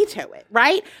 Just veto it,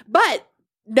 right? But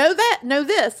know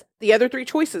this, the other 3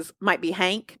 choices might be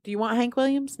Hank. Do you want Hank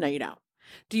Williams? No, you don't.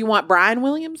 Do you want Brian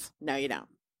Williams? No, you don't.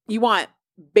 You want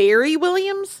Barry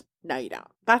Williams? No, you don't.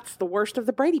 That's the worst of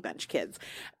the Brady Bunch kids.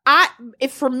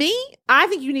 For me, I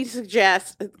think you need to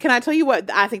suggest, can I tell you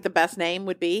what I think the best name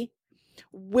would be?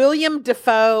 William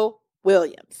Defoe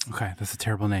Williams. Okay, that's a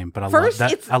terrible name, but I First,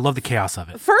 love that. I love the chaos of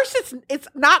it. First, it's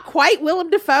not quite Willem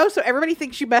Dafoe, so everybody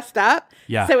thinks you messed up.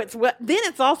 Yeah. So then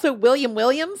it's also William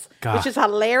Williams, God. which is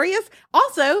hilarious.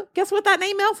 Also, guess what that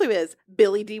name also is?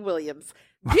 Billy D. Williams.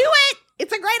 Do it!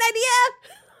 It's a great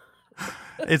idea.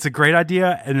 It's a great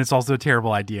idea, and it's also a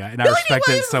terrible idea, and Billy I respect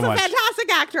D. it Williams so is a much.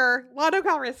 fantastic actor. Lotto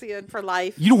Calrissian for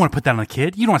life. You don't want to put that on the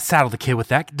kid. You don't want to saddle the kid with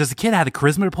that. Does the kid have the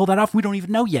charisma to pull that off? We don't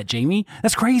even know yet, Jamie.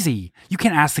 That's crazy. You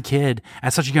can't ask the kid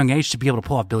at such a young age to be able to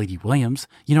pull off Billy D. Williams.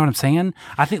 You know what I'm saying?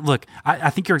 I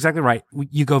think you're exactly right.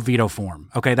 You go veto form.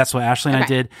 Okay, that's what Ashley and I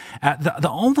did. The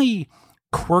only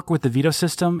quirk with the veto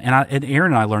system, and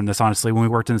Aaron and I learned this honestly when we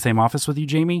worked in the same office with you,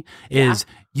 Jamie, is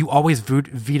you always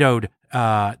vetoed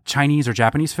Chinese or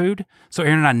Japanese food. So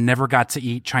Aaron and I never got to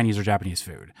eat Chinese or Japanese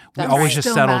food. We always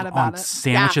just settled on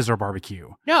sandwiches or barbecue.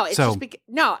 No, it's just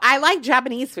no, I like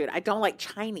Japanese food. I don't like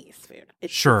Chinese food.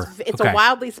 It's okay. a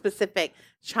wildly specific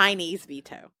Chinese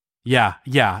veto.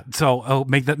 Yeah. So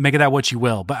make it that what you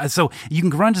will. But so you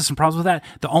can run into some problems with that.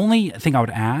 The only thing I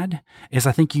would add is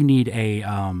I think you need a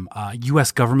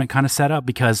U.S. government kind of setup,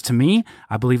 because to me,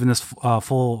 I believe in this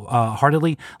full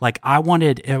heartedly. Like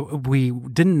we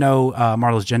didn't know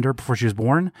Marlo's gender before she was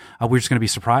born. We were just going to be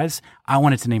surprised. I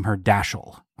wanted to name her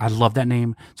Dashel. I love that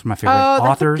name. It's one of my favorite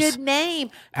authors. That's a good name.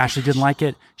 Ashley didn't like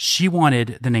it. She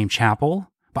wanted the name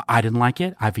Chapel, but I didn't like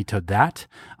it. I vetoed that.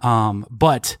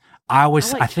 But I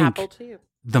think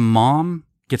the mom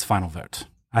gets final vote.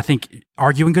 I think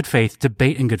argue in good faith,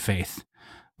 debate in good faith,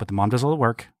 but the mom does all the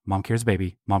work. Mom carries the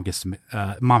baby. Mom has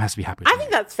to be happy. I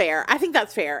think that's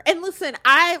fair. And listen,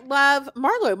 I love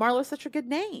Marlo. Marlo's such a good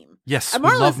name. Yes, we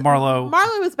love Marlo.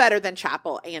 Marlo is better than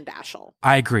Chapel and Dashel.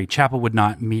 I agree. Chapel would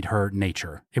not meet her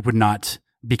nature. It would not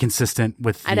be consistent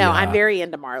with the, I'm very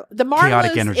into Marlo. The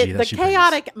chaotic energy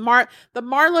the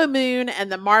Marlo Moon and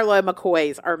the Marlo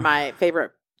McCoys are my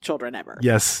favorite children ever.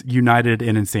 Yes, united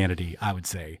in insanity, I would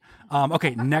say.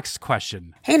 Okay, next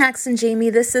question. Hey, Knox and Jamie,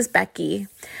 this is Becky.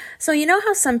 So you know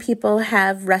how some people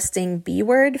have resting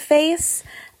B-word face?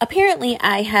 Apparently,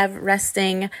 I have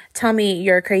resting tell me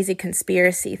your crazy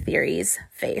conspiracy theories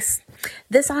face.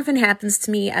 This often happens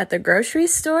to me at the grocery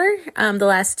store. The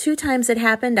last 2 times it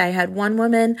happened, I had one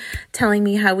woman telling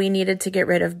me how we needed to get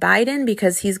rid of Biden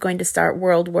because he's going to start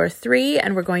World War III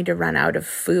and we're going to run out of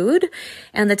food.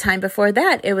 And the time before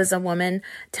that, it was a woman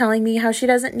telling me how she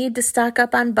doesn't need to stock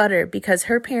up on butter because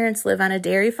her parents live on a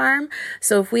dairy farm.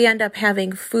 So if we end up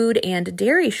having food and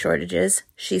dairy shortages,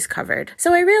 she's covered.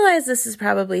 So I realize this is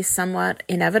probably somewhat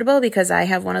inevitable because I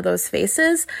have one of those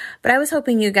faces, but I was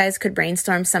hoping you guys could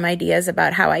brainstorm some ideas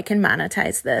about how I can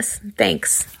monetize this.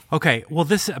 Thanks. Okay. Well,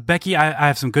 Becky, I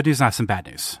have some good news and I have some bad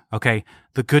news. Okay.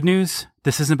 The good news,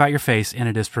 this isn't about your face and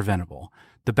it is preventable.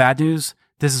 The bad news,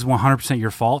 this is 100%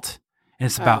 your fault and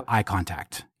it's about eye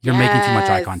contact. You're making too much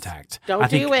eye contact. Don't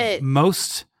do it.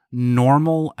 Most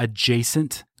normal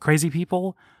adjacent crazy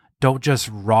people don't just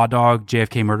raw dog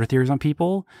JFK murder theories on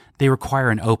people. They require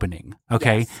an opening.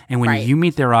 Okay. Yes, and when you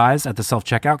meet their eyes at the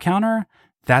self-checkout counter,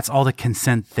 that's all the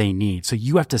consent they need. So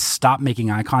you have to stop making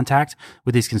eye contact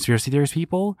with these conspiracy theorist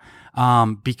people,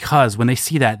 because when they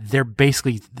see that, they're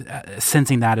basically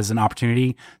sensing that as an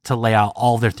opportunity to lay out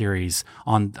all their theories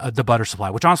on the butter supply,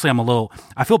 which honestly,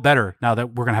 I feel better now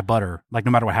that we're going to have butter. Like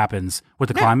no matter what happens with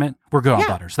the climate, we're good on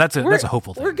butter. So that's a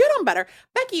hopeful thing. We're good on butter.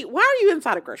 Becky, why are you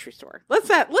inside a grocery store? Let's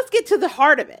get to the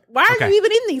heart of it. Why are you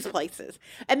even in these places?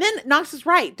 And then Knox is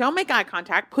right. Don't make eye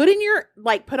contact. Put on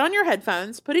your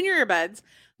headphones, put in your earbuds.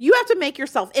 You have to make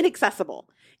yourself inaccessible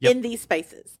in these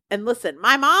spaces. And listen,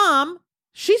 my mom,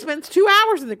 she spends 2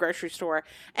 hours in the grocery store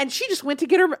and she just went to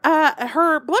get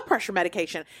her blood pressure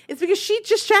medication. It's because she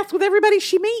just chats with everybody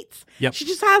she meets. Yep. She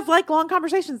just has long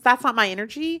conversations. That's not my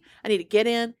energy. I need to get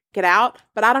in, get out,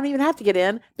 but I don't even have to get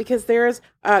in because there's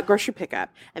grocery pickup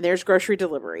and there's grocery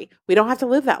delivery. We don't have to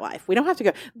live that life. We don't have to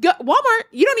go Walmart.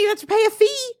 You don't even have to pay a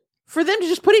fee for them to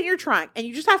just put it in your trunk. And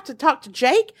you just have to talk to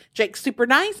Jake. Jake's super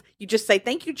nice. You just say,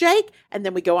 thank you, Jake. And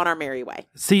then we go on our merry way.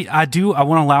 See, I want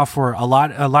to allow for a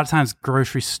lot of times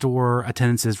grocery store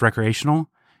attendance is recreational.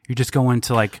 You just go in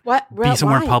to be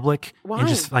somewhere in public and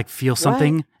just feel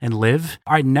something and live.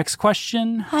 All right, next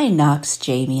question. Hi, Knox,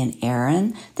 Jamie, and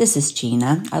Aaron. This is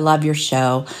Gina. I love your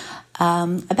show.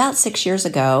 About 6 years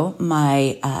ago,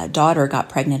 my daughter got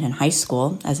pregnant in high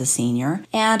school as a senior.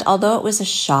 And although it was a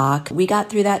shock, we got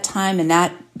through that time, and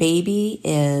that baby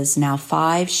is now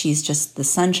 5. She's just the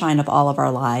sunshine of all of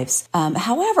our lives.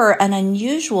 However, an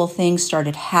unusual thing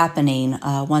started happening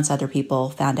once other people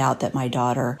found out that my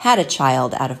daughter had a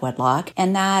child out of wedlock.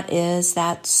 And that is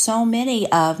that so many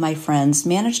of my friends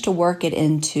managed to work it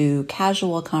into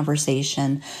casual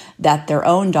conversation that their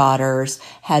own daughters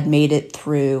had made it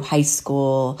through high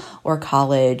school or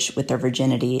college with their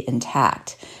virginity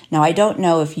intact. Now, I don't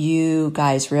know if you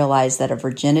guys realize that a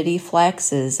virginity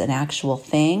flex is an actual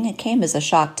thing. It came as a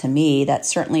shock to me. That's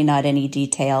certainly not any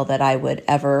detail that I would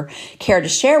ever care to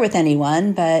share with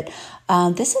anyone, but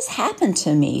this has happened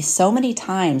to me so many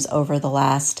times over the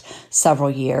last several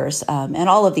years. And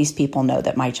all of these people know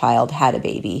that my child had a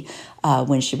baby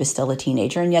when she was still a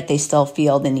teenager, and yet they still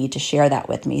feel the need to share that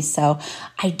with me. So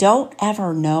I don't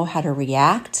ever know how to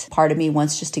react. Part of me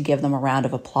wants just to give them a round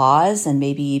of applause and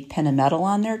maybe pin a medal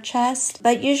on their chest.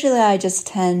 But usually I just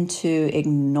tend to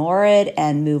ignore it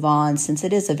and move on since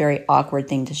it is a very awkward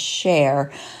thing to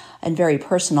share. and very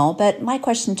personal. But my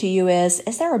question to you is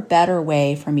there a better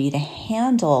way for me to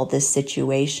handle this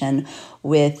situation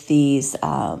with these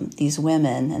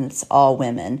women, and it's all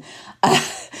women,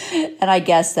 and I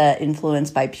guess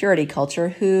influenced by purity culture,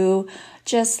 who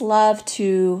just love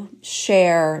to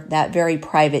share that very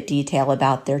private detail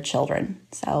about their children.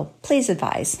 So please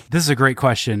advise. This is a great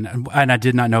question. And I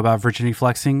did not know about virginity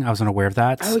flexing. I was unaware of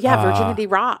that. Oh yeah, virginity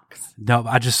rocks. No,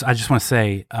 I just want to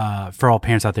say, for all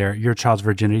parents out there, your child's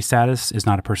virginity status is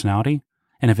not a personality.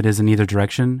 And if it is in either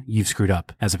direction, you've screwed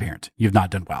up as a parent. You've not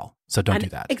done well. So don't do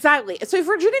that. Exactly. So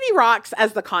virginity rocks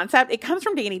as the concept, it comes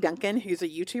from Danny Duncan, who's a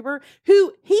YouTuber,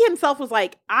 who he himself was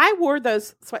like, I wore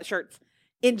those sweatshirts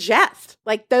in jest.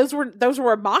 Like those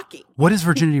were mocking. What is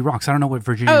virginity rocks? I don't know what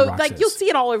virginity rocks like is. You'll see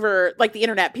it all over like the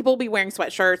internet. People will be wearing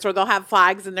sweatshirts, or they'll have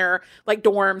flags in their like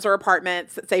dorms or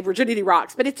apartments that say virginity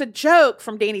rocks. But it's a joke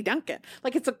from Danny Duncan.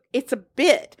 Like it's a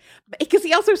bit, because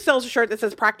he also sells a shirt that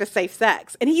says practice safe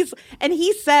sex. And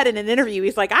he said in an interview,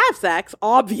 he's like, I have sex,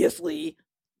 obviously.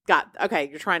 Okay,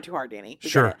 you're trying too hard, Danny.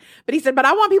 Sure. But he said, but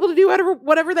I want people to do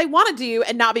whatever they want to do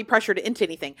and not be pressured into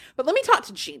anything. But let me talk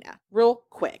to Gina real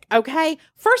quick, okay?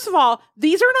 First of all,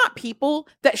 these are not people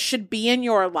that should be in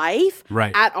your life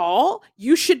at all.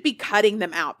 You should be cutting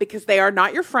them out because they are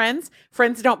not your friends.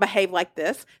 Friends don't behave like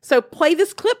this. So play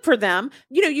this clip for them.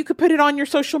 You know, you could put it on your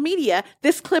social media,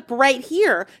 this clip right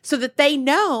here, so that they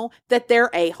know that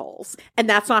they're a-holes. And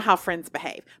that's not how friends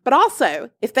behave. But also,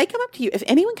 if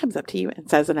anyone comes up to you and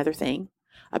says another thing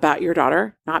about your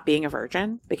daughter not being a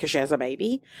virgin because she has a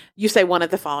baby, you say one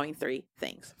of the following 3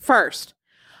 things. First,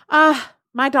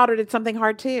 my daughter did something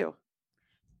hard too.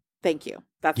 Thank you.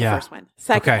 That's the first one.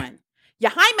 Second one,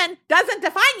 your hymen doesn't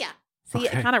define you. See,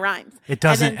 it kind of rhymes. It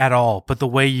doesn't at all, but the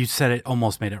way you said it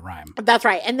almost made it rhyme. That's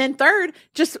right. And then third,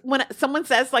 just when someone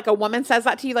says, like a woman says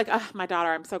that to you, like, oh, my daughter,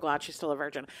 I'm so glad she's still a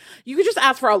virgin. You could just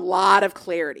ask for a lot of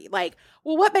clarity. Like,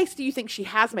 well, what makes do you think she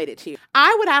has made it to you?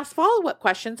 I would ask follow-up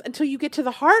questions until you get to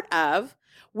the heart of,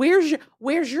 where's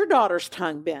your daughter's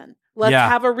tongue been? Let's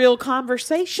have a real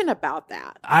conversation about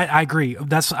that. I agree.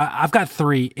 I've got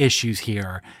 3 issues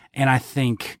here. And I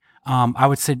think... I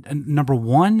would say number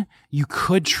 1, you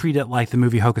could treat it like the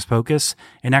movie Hocus Pocus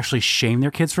and actually shame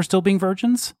their kids for still being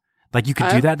virgins. Like you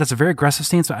could do that. That's a very aggressive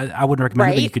stance. I wouldn't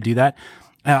recommend it, but you could do that.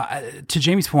 To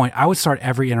Jamie's point, I would start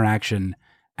every interaction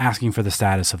asking for the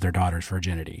status of their daughter's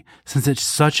virginity. Since it's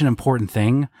such an important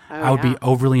thing, I would be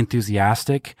overly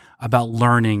enthusiastic about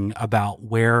learning about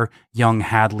where young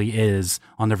Hadley is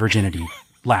on the virginity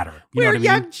ladder. You where know what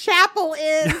I mean? young Chapel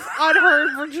is on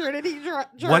her virginity journey.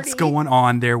 What's going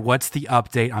on there? What's the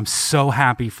update? I'm so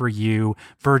happy for you.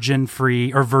 Virgin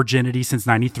free or virginity since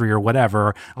 93 or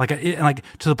whatever. Like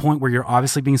to the point where you're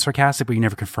obviously being sarcastic, but you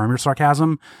never confirm your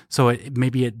sarcasm. So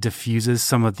maybe it diffuses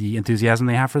some of the enthusiasm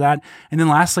they have for that. And then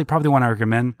lastly, probably the one I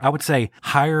recommend, I would say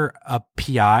hire a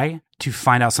PI to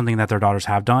find out something that their daughters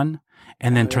have done.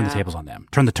 And then turn the tables on them.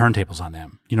 Turn the turntables on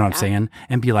them. You know what I'm saying?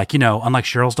 And be like, unlike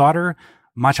Cheryl's daughter,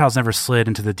 my child's never slid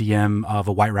into the DM of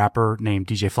a white rapper named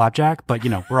DJ Flapjack, but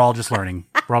we're all just learning.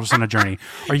 We're all just on a journey.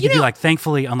 Or you could be like,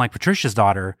 thankfully, unlike Patricia's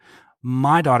daughter,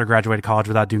 my daughter graduated college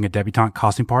without doing a debutante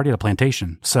costume party at a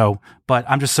plantation. So, but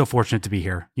I'm just so fortunate to be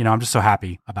here. I'm just so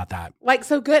happy about that. Like,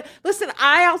 so good. Listen,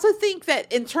 I also think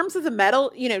that in terms of the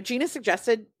medal, Gina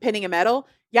suggested pinning a medal.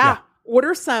 Yeah.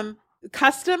 Order some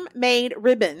custom made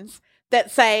ribbons that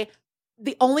say,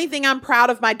 the only thing I'm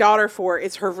proud of my daughter for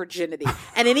is her virginity.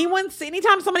 And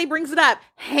anytime somebody brings it up,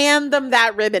 hand them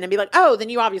that ribbon and be like, oh, then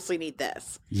you obviously need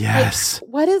this. Yes.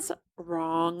 Like, what is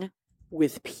wrong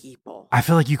with people? I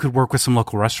feel like you could work with some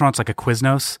local restaurants like a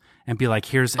Quiznos and be like,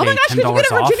 here's $10 off. Could you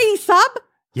get a virginity sub?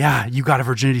 Yeah, you got a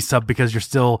virginity sub because you're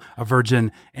still a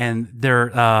virgin, and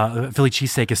their Philly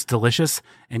cheesesteak is delicious,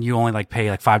 and you only pay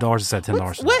 $5 instead of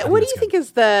 $10. What do you think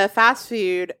is the fast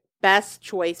food best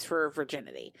choice for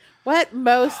virginity? What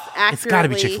most accurately? It's got to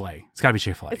be Chick-fil-A. It's got to be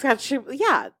Chick-fil-A. It's got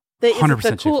yeah. 100%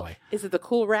 Chick-fil-A. Is it the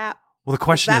Cool Wrap? Well, the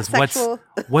question is,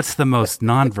 what's the most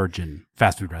non-virgin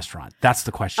fast food restaurant? That's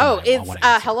the question. Oh, it's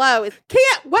hello.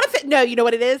 What if it? No, you know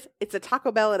what it is? It's a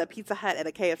Taco Bell and a Pizza Hut and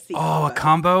a KFC. Oh, a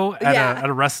combo at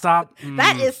a rest stop.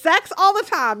 That is sex all the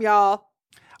time, y'all.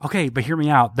 Okay, but hear me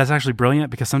out. That's actually brilliant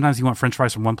because sometimes you want French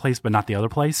fries from one place but not the other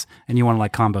place, and you want to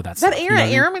combo that stuff.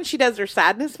 Erin, when she does her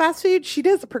sadness fast food, she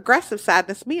does a progressive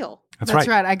sadness meal. That's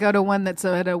right. I go to one that's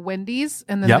at a Wendy's,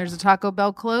 and then there's a Taco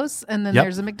Bell close, and then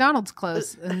there's a McDonald's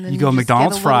close. And then you go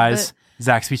McDonald's fries,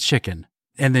 Zaxby's chicken,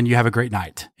 and then you have a great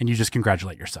night, and you just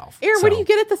congratulate yourself. Erin, what do you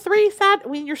get at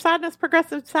the your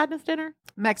progressive sadness dinner?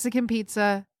 Mexican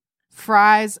pizza,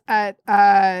 fries at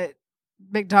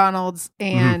McDonald's,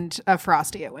 and a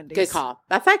Frosty at Wendy's. Good call.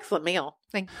 That's an excellent meal.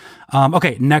 Thank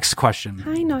Okay, next question.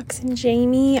 Hi, Knox and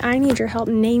Jamie. I need your help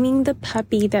naming the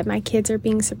puppy that my kids are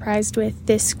being surprised with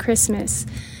this Christmas.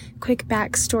 Quick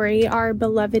backstory. Our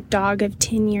beloved dog of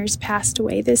 10 years passed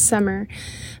away this summer.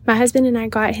 My husband and I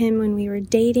got him when we were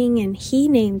dating, and he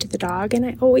named the dog, and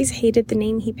I always hated the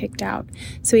name he picked out.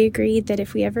 So we agreed that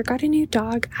if we ever got a new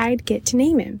dog, I'd get to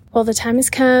name him. Well, the time has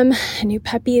come. A new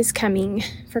puppy is coming.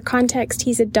 For context,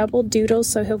 he's a double doodle,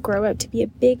 so he'll grow up to be a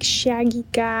big, shaggy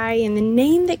guy. And the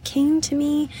name that came to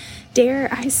me, dare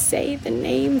I say the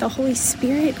name the Holy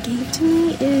Spirit gave to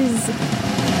me, is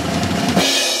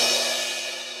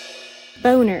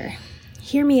Boner.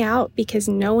 Hear me out because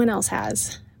no one else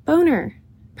has. Boner.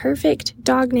 Perfect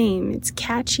dog name. It's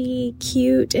catchy,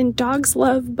 cute, and dogs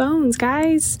love bones,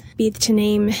 guys. Be to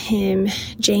name him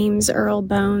James Earl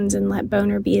Bones and let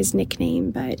Boner be his nickname,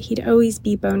 but he'd always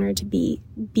be Boner to be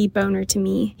Boner to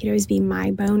me. He'd always be my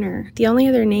Boner. The only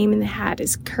other name in the hat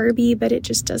is Kirby, but it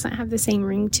just doesn't have the same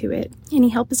ring to it. Any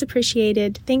help is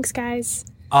appreciated. Thanks, guys.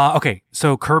 Okay,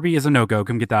 so Kirby is a no-go.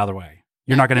 Come get that out of the way.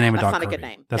 You're not going to name a dog That's not Kirby. a good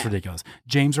name. That's No. ridiculous.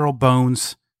 James Earl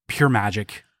Bones, pure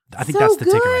magic. I think so that's the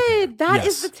good. ticket right there. That Yes.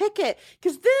 is the ticket.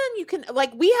 Because then you can,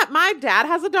 like, my dad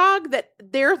has a dog that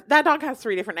dog has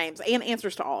 3 different names and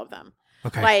answers to all of them.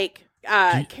 Okay. Like,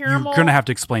 You're Caramel, going to have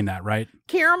to explain that, right?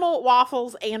 Caramel,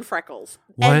 Waffles, and Freckles.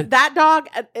 What? And that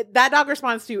dog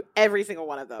responds to every single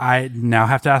one of them. I now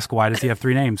have to ask, why does he have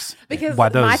 3 names? Because Why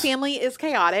those? my family is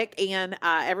chaotic, and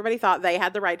everybody thought they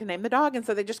had the right to name the dog, and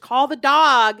so they just call the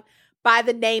dog by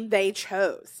the name they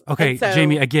chose. Okay, And so,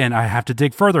 Jamie, again, I have to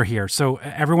dig further here. So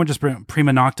everyone just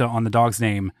prima nocta on the dog's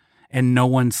name and no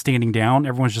one's standing down.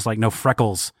 Everyone's just like, no,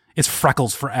 Freckles. It's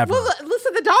Freckles forever. Well,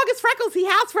 listen, the dog is Freckles. He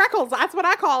has Freckles. That's what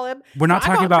I call him. We're not So I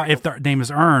call talking him about Freckles. if their name is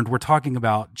earned. We're talking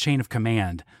about chain of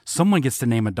command. Someone gets to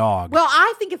name a dog. Well,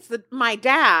 I think it's my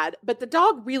dad, but the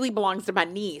dog really belongs to my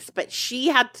niece. But she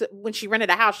had to, when she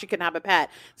rented a house, she couldn't have a pet.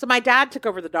 So my dad took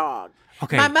over the dog.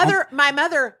 Okay, My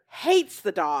mother hates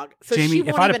the dog. So Jamie, she won't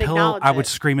if I had a even pillow, acknowledge I would it.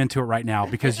 scream into it right now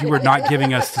because you are not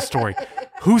giving us the story.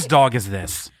 Whose dog is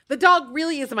this? The dog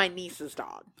really is my niece's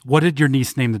dog. What did your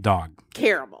niece name the dog?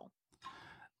 Caramel.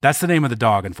 That's the name of the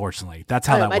dog, unfortunately. That's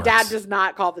how that my works. dad does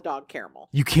not call the dog Caramel.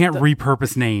 You can't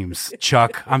repurpose names,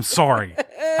 Chuck. I'm sorry.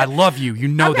 I love you. You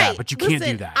know that, but you can't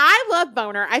do that. I love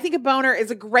Boner. I think a Boner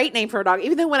is a great name for a dog.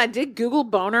 Even though when I did Google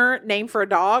Boner name for a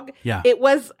dog, Yeah. it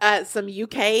was some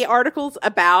UK articles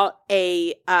about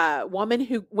a woman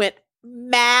who went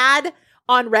mad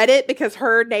on Reddit because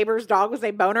her neighbor's dog was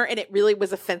named Boner, and it really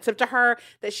was offensive to her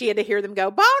that she had to hear them go,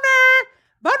 Boner!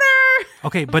 Boner!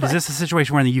 Okay, but is this a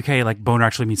situation where in the UK, like, boner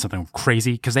actually means something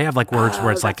crazy? Because they have, like, words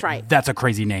where it's like, that's right. that's a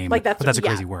crazy name. Like, but that's a yeah.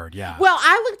 crazy word, yeah. Well,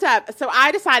 I looked up, so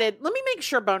I decided, let me make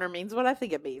sure Boner means what I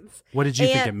think it means. What did you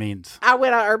think And it means? I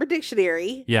went on Urban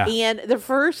Dictionary. Yeah. And the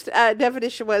first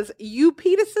definition was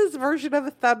Eupetus's version of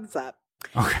a thumbs up.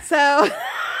 Okay. So, which is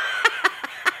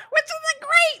a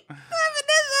great definition.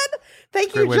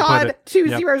 Thank Great you, way to put John it.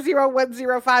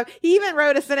 200105. He even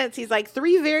wrote a sentence. He's like,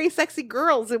 3 very sexy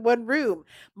girls in one room.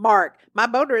 Mark, my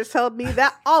boner is telling me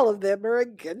that all of them are a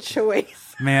good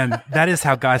choice. Man, that is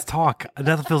how guys talk.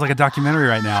 That feels like a documentary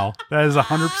right now. That is 100%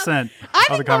 I of the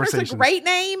think Boner's conversation. a great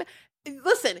name.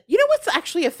 Listen, you know what's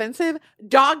actually offensive?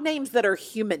 Dog names that are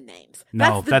human names.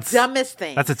 No, that's the dumbest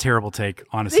thing. That's a terrible take,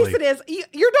 honestly. Yes, it is.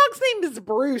 Your dog's name is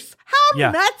Bruce. How Yeah.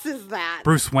 nuts is that?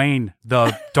 Bruce Wayne,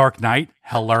 the Dark Knight.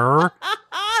 Hello.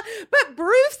 But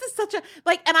Bruce is such a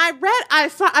and I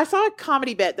saw a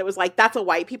comedy bit that was like, that's a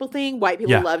white people thing. White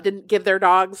people Yeah. love to give their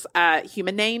dogs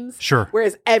human names. Sure.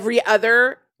 Whereas every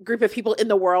other group of people in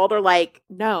the world are like,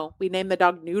 no, we name the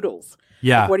dog Noodles.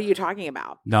 Yeah. Like, what are you talking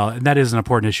about? No, that is an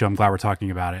important issue. I'm glad we're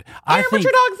talking about it. Aaron, what's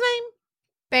your dog's name?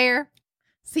 Bear.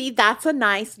 See, that's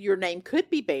your name could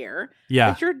be Bear.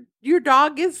 Yeah. But your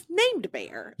dog is named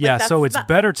Bear. Yeah, Like, so that's it's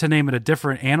better to name it a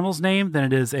different animal's name than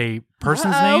it is a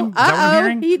person's name. Is that what I'm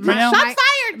hearing? He right now? shots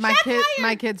fired. My shots kid, fired.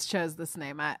 my kids chose this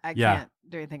name. I Yeah. can't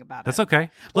do anything about That's it. okay.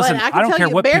 Well, Listen, and I can don't tell care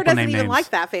you, what Bear people doesn't name even names. like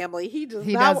that family. He He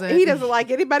doesn't doesn't. like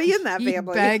anybody in that He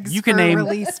family. begs You can for name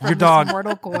release from your this dog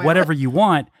mortal coil. whatever you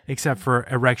want, except for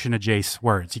erection adjacent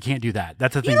words. You can't do that.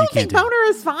 That's the thing You you, don't can't think do. Boner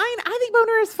is fine? I think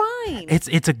Boner is fine.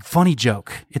 It's a funny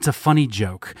joke. It's a funny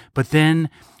joke. But then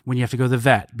when you have to go to the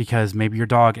vet because maybe your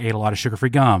dog ate a lot of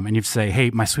sugar-free gum and you say, hey,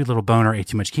 my sweet little Boner ate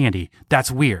too much candy. That's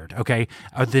weird, okay?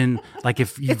 Then, like,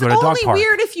 if you go to a dog only park.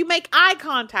 weird if you make eye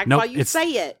contact Nope, while you say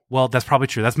it. Well, that's probably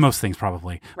true. That's most things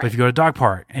probably. But if you go to a dog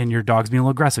park and your dog's being a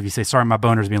little aggressive, you say, sorry, my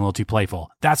Boner's being a little too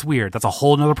playful. That's weird. That's a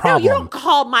whole nother problem. No, you don't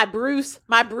call my Bruce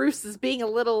is being a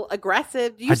little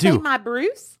aggressive. Do you I say do. my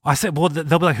Bruce? I said, well,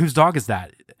 they'll be like, whose dog is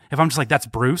that? If I'm just like, that's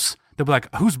Bruce, they'll be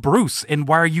like, who's Bruce? And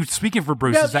why are you speaking for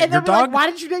Bruce? No, Is that and your they'll be like, dog? why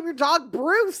did you name your dog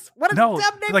Bruce? What a No,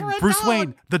 dumb name like for a Bruce dog.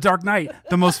 Wayne, the Dark Knight,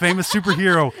 the most famous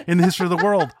superhero in the history of the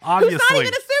world, obviously. Who's not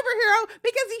even a superhero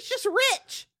because he's just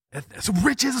rich. So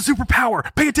rich is a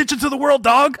superpower. Pay attention to the world,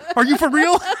 dog. Are you for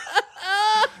real?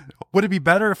 Would it be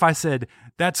better if I said,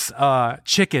 that's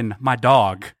Chicken, my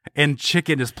dog, and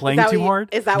Chicken is playing too hard?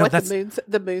 Is that No, what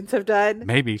the moons have done?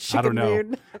 Maybe. I Chicken don't know.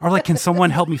 Moon. Or like, can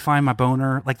someone help me find my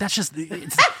boner? Like, that's just,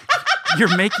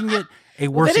 you're making it a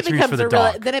worse experience for the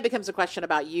dog. Then it becomes a question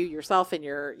about you, yourself, and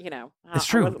your, It's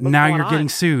true. what's Now going you're on. getting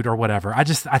sued or whatever. I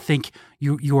think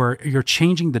you're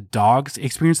changing the dog's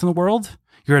experience in the world.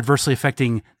 You're adversely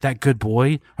affecting that good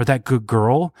boy or that good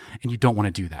girl, and you don't want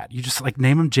to do that. You just like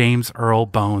name him James Earl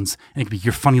Bones, and it could be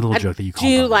your funny little joke that you call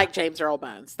him. Do like James Earl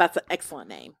Bones? That's an excellent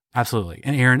name. Absolutely.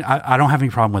 And Aaron, I don't have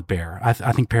any problem with Bear. I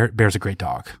think Bear's a great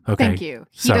dog. Okay. Thank you.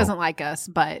 He doesn't like us,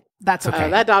 but that's okay.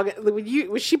 That dog.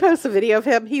 When she posts a video of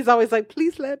him, he's always like,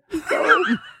 "Please let me go.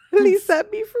 Please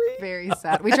set me free." Very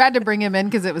sad. We tried to bring him in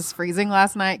because it was freezing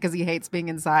last night because he hates being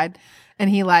inside, and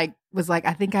he was like,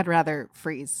 "I think I'd rather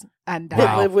freeze and die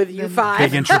than live with you than- five."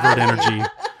 Big introvert energy.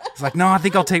 It's like, no, I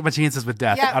think I'll take my chances with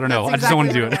death. Yeah, I don't know. I that's just don't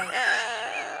want to do exactly it.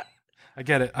 I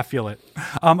get it. I feel it.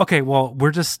 Okay, well,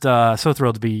 we're just so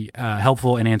thrilled to be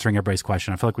helpful in answering everybody's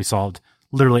question. I feel like we solved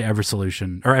literally every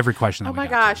solution or every question that Oh we my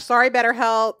got. gosh! Sorry,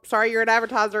 BetterHelp. Sorry, you're an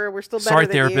advertiser. We're still better Sorry,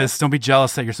 than therapists. Don't be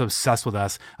jealous that you're so obsessed with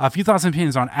us. If you thoughts and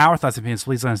opinions on our thoughts and opinions,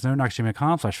 please let us know.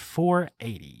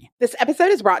 NoxJamie.com/480. This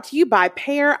episode is brought to you by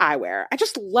Pair Eyewear. I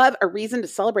just love a reason to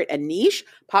celebrate a niche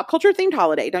pop culture themed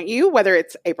holiday, don't you? Whether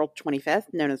it's April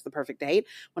 25th, known as the perfect date,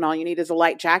 when all you need is a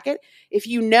light jacket. If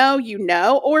you know, you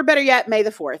know, or better yet, May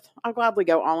the 4th. I'll gladly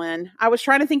go all in. I was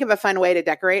trying to think of a fun way to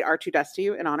decorate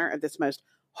R2-D2 in honor of this most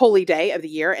holy day of the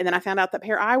year. And then I found out that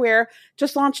Pair Eyewear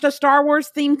just launched a Star Wars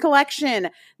themed collection.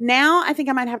 Now I think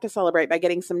I might have to celebrate by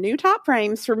getting some new top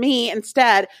frames for me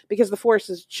instead, because the Force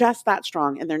is just that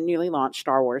strong in their newly launched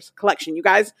Star Wars collection. You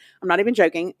guys, I'm not even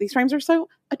joking. These frames are so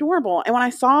adorable. And when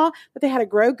I saw that they had a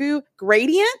Grogu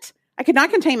gradient, I could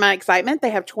not contain my excitement.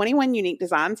 They have 21 unique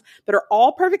designs that are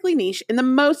all perfectly niche in the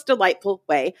most delightful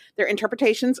way. Their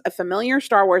interpretations of familiar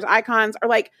Star Wars icons are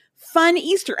like fun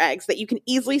Easter eggs that you can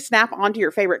easily snap onto your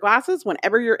favorite glasses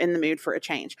whenever you're in the mood for a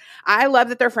change. I love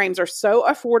that their frames are so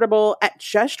affordable at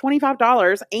just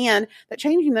 $25 and that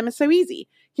changing them is so easy.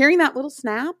 Hearing that little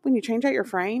snap when you change out your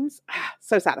frames,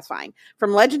 so satisfying.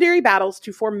 From legendary battles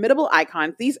to formidable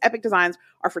icons, these epic designs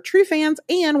are for true fans,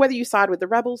 and whether you side with the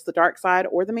Rebels, the Dark Side,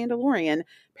 or the Mandalorian,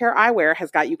 Pair Eyewear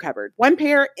has got you covered. One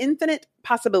pair, infinite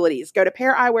possibilities. Go to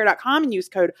paireyewear.com and use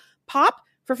code POP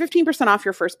for 15% off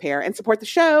your first pair and support the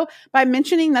show by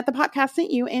mentioning that the podcast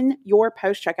sent you in your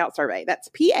post-checkout survey. That's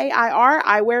PAIR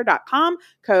eyewear.com,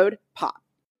 code POP.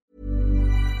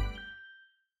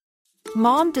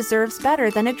 Mom deserves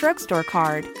better than a drugstore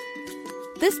card.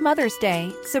 This Mother's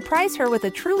Day, surprise her with a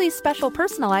truly special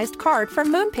personalized card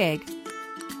from Moonpig.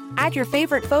 Add your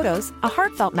favorite photos, a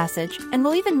heartfelt message, and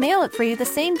we'll even mail it for you the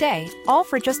same day, all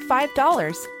for just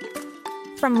 $5.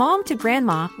 From mom to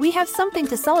grandma, we have something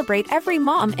to celebrate every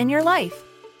mom in your life.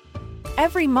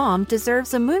 Every mom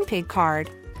deserves a Moonpig card.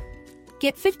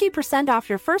 Get 50% off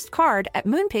your first card at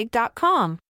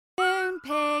moonpig.com.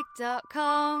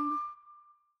 Moonpig.com.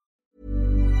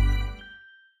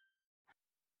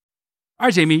 All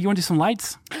right, Jamie, you want to do some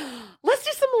lights? Let's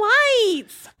do some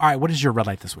lights. All right, what is your red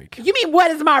light this week? You mean,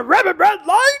 what is my red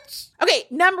lights? Okay,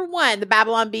 number one, the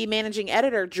Babylon Bee managing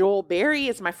editor, Joel Berry,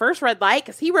 is my first red light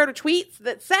because he wrote a tweet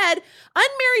that said,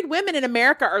 unmarried women in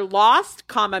America are lost,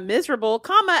 miserable,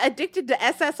 addicted to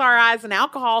SSRIs and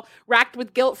alcohol, racked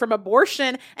with guilt from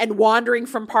abortion, and wandering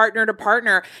from partner to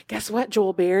partner. Guess what,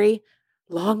 Joel Berry?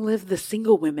 Long live the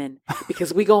single women,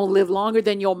 because we gonna live longer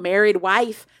than your married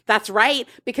wife. That's right,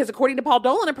 because according to Paul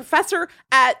Dolan, a professor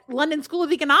at London School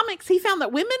of Economics, he found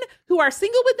that women who are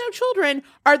single with no children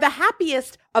are the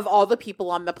happiest of all the people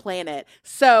on the planet.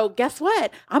 So guess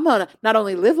what? I'm gonna not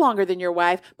only live longer than your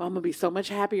wife, but I'm gonna be so much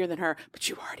happier than her. But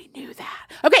you already knew that.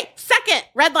 Okay, second,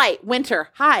 red light, winter.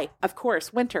 Hi, of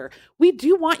course, winter. We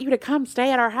do want you to come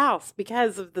stay at our house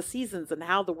because of the seasons and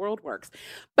how the world works.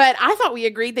 But I thought we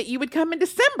agreed that you would come in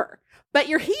December. But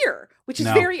you're here, which is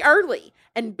very early.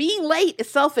 And being late is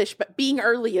selfish, but being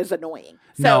early is annoying.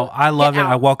 So no, I love it.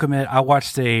 out. I welcome it. I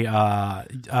watched a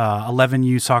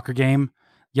 11U soccer game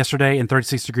yesterday in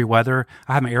 36-degree weather.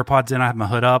 I had my AirPods in. I had my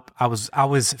hood up. I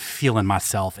was feeling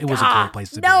myself. It was a great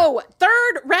place to be. No,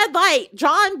 third red light,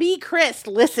 John B. Christ.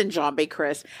 Listen, John B.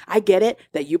 Christ, I get it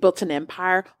that you built an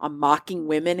empire on mocking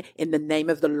women in the name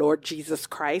of the Lord Jesus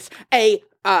Christ, a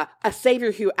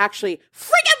savior who actually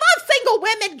freaking loves single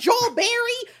women, Joel Berry.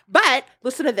 But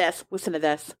listen to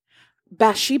this.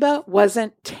 Bathsheba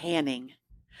wasn't tanning.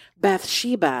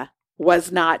 Bathsheba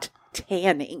was not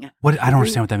tanning. What? I don't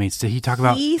understand what that means. Did he talk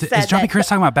about? Is John B. Chris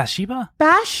talking about Bathsheba?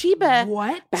 Bathsheba.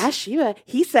 What? Bathsheba.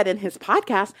 He said in his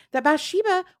podcast that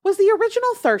Bathsheba was the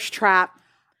original thirst trap.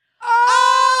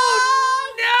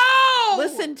 Oh, no!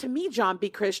 Listen to me, John B.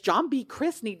 Chris. John B.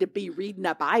 Chris need to be reading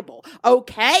a Bible.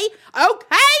 Okay? All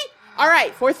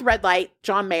right, fourth red light.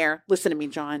 John Mayer. Listen to me,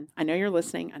 John. I know you're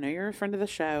listening. I know you're a friend of the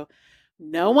show.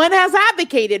 No one has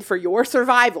advocated for your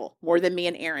survival more than me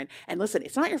and Aaron. And listen,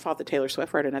 it's not your fault that Taylor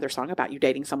Swift wrote another song about you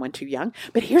dating someone too young.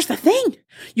 But here's the thing.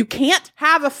 You can't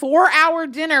have a 4-hour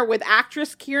dinner with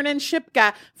actress Kiernan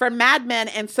Shipka from Mad Men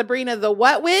and Sabrina the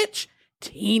What Witch?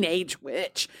 Teenage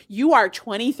witch. You are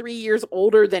 23 years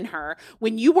older than her.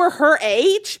 When you were her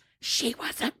age, she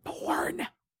wasn't born.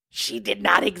 She did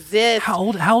not exist. How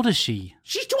old is she?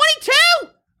 She's 22.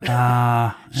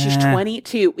 She's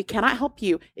 22. We cannot help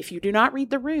you if you do not read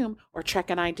the room or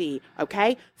check an ID.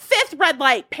 Okay. Fifth red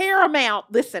light, Paramount.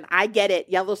 Listen, I get it.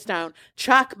 Yellowstone.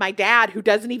 Chuck, my dad, who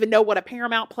doesn't even know what a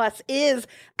Paramount Plus is,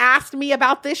 asked me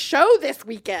about this show this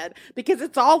weekend because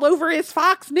it's all over his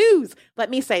Fox News. Let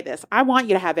me say this. I want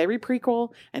you to have every prequel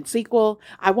and sequel.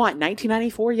 I want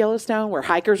 1994 Yellowstone where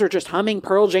hikers are just humming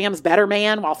Pearl Jam's Better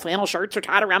Man while flannel shirts are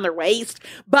tied around their waist.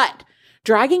 But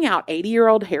dragging out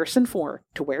 80-year-old Harrison Ford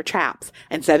to wear chaps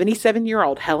and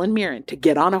 77-year-old Helen Mirren to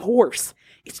get on a horse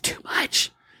is too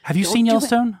much. Have you seen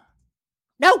Yellowstone?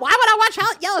 No, why would I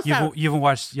watch Yellowstone? You haven't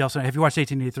watched Yellowstone? Have you watched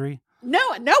 1883? No,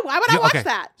 why would I watch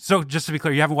that? So just to be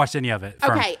clear, you haven't watched any of it.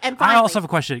 Okay, and finally, I also have a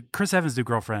question. Chris Evans' new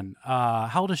girlfriend,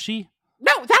 how old is she?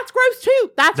 No, that's gross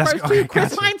too. That's gross okay, too. Chris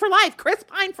gotcha. Pine for life. Chris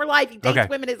Pine for life. He dates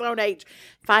women his own age.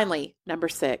 Finally, number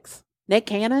 6, Nick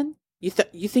Cannon. You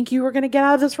think you were going to get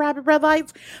out of this rapid red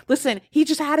lights? Listen, he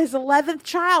just had his 11th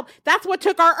child. That's what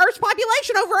took our Earth's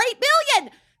population over 8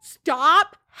 billion.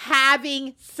 Stop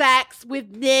having sex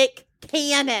with Nick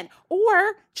Cannon,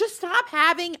 or just stop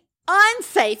having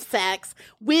unsafe sex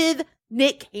with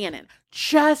Nick Cannon.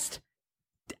 Just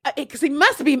because he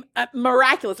must be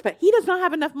miraculous, but he does not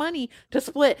have enough money to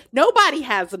split. Nobody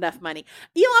has enough money.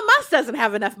 Elon Musk doesn't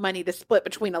have enough money to split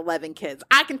between 11 kids.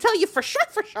 I can tell you for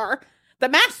sure. The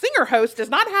Masked Singer host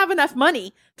does not have enough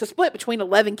money to split between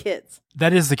 11 kids.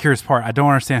 That is the curious part. I don't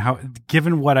understand how,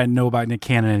 given what I know about Nick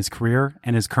Cannon and his career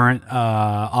and his current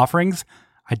offerings,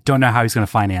 I don't know how he's going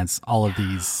to finance all of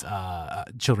these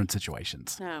children's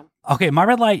situations. No. Okay, my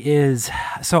red light is,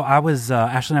 so I was,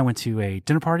 Ashley and I went to a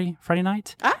dinner party Friday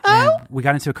night. And we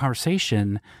got into a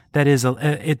conversation that is,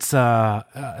 it's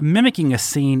mimicking a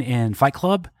scene in Fight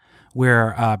Club,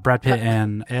 where Brad Pitt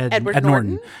and Ed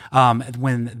Norton,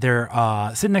 when they're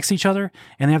sitting next to each other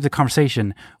and they have the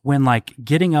conversation, when like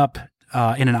getting up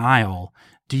in an aisle,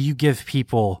 do you give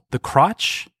people the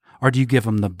crotch or do you give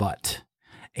them the butt?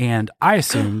 And I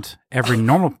assumed every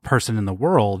normal person in the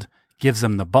world gives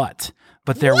them the butt,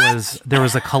 but there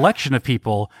was a collection of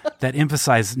people that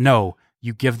emphasized, no,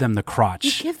 you give them the crotch.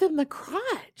 You give them the crotch.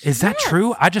 Is that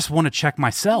true? I just want to check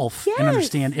myself and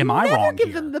understand, am I wrong give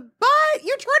here? them the butt.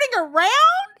 You're turning around?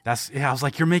 I was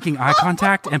like, you're making eye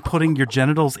contact and putting your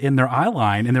genitals in their eye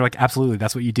line. And they're like, absolutely,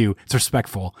 that's what you do. It's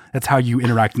respectful. That's how you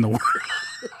interact in the world.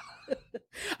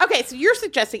 Okay, so you're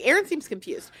suggesting, Aaron seems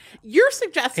confused. You're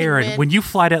suggesting, Aaron, when you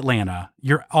fly to Atlanta,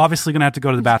 you're obviously going to have to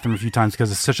go to the bathroom a few times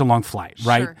because it's such a long flight,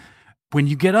 right? Sure. When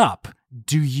you get up,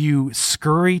 do you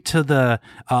scurry to the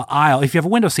aisle? If you have a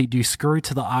window seat, do you scurry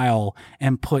to the aisle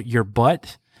and put your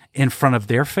butt in front of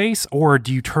their face, or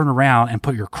do you turn around and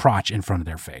put your crotch in front of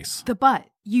their face? The butt.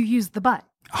 You use the butt.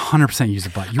 100% use the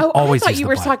butt. You always use the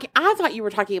butt. I thought you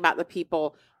were talking about the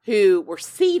people who were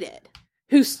seated,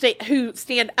 who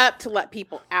stand up to let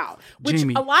people out. Which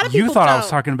Jamie, a lot of people you thought don't. I was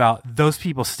talking about those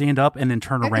people stand up and then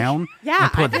turn around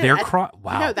and put their crotch.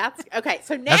 Wow. No, that's okay.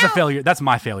 So now that's a failure. That's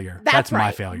my failure. That's right.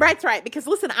 my failure. That's right. Because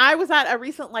listen, I was at a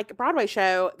recent Broadway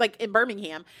show in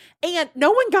Birmingham, and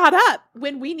no one got up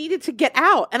when we needed to get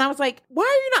out. And I was like, why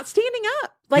are you not standing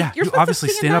up? You're supposed obviously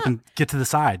to stand up and get to the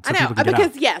side. So I know, people can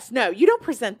because get out. you don't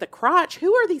present the crotch.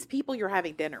 Who are these people you're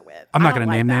having dinner with? I'm not going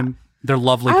to name them. They're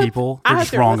lovely people. They're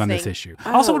just wrong on this issue.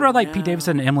 I also would rather Pete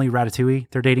Davidson and Emily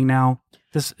Ratatouille. They're dating now.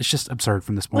 It's just absurd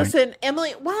from this point. Listen,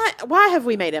 Emily, why have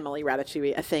we made Emily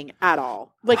Ratatouille a thing at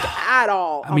all? At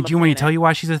all. I mean, do you want me to tell you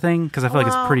why she's a thing? Because I feel like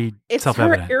it's pretty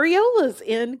self-evident. Her areolas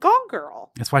in Gone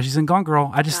Girl. That's why she's in Gone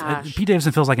Girl. Pete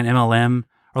Davidson feels like an MLM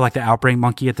or like the Outbrain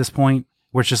monkey at this point,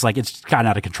 where it's just like it's gotten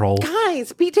out of control. Guys,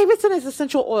 Guys, Pete Davidson has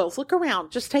essential oils. Look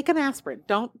around. Just take an aspirin.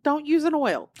 Don't use an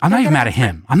oil. I'm not Take even an mad at aspirin.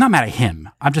 him. I'm not mad at him.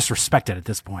 I'm just respected at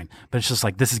this point. But it's just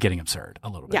like, this is getting absurd a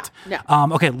little bit. Yeah.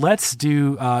 Okay, let's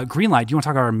do green light. Do you want to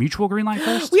talk about our mutual green light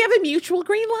first? We have a mutual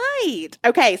green light.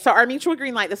 Okay, so our mutual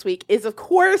green light this week is, of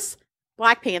course,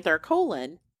 Black Panther,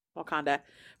 Wakanda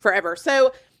Forever.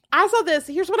 So I saw this.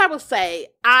 Here's what I will say.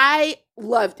 I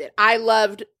loved it. I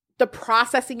loved the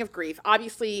processing of grief.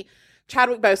 Obviously,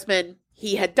 Chadwick Boseman,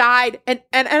 he had died. And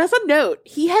as a note,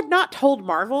 he had not told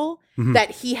Marvel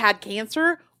that he had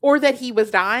cancer or that he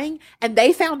was dying. And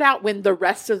they found out when the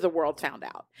rest of the world found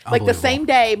out. Like the same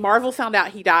day Marvel found out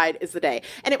he died is the day.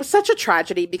 And it was such a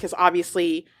tragedy because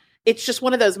obviously it's just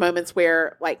one of those moments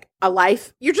where like a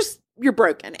life, you're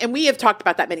broken. And we have talked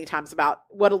about that many times about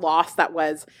what a loss that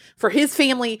was for his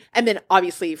family and then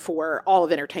obviously for all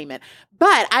of entertainment.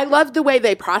 But I loved the way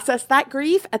they processed that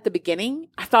grief at the beginning.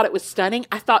 I thought it was stunning.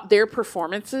 I thought their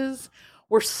performances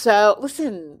were it's so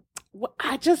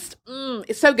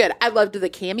good. I loved the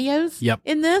cameos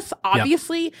in this.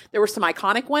 Obviously, there were some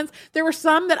iconic ones. There were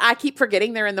some that I keep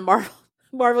forgetting they're in the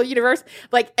Marvel universe.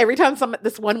 Like every time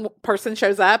this one person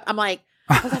shows up, I'm like,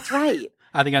 oh, that's right.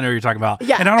 I think I know what you're talking about.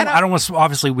 Yeah, and I don't want to,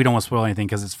 obviously we don't want to spoil anything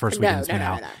because it's first weekend it's been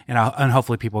out. And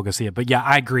hopefully people will go see it. But yeah,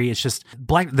 I agree. It's just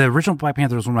the original Black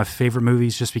Panther was one of my favorite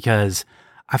movies just because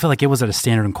I feel like it was at a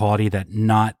standard and quality that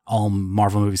not all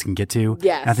Marvel movies can get to.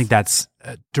 Yes. And I think that's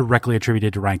directly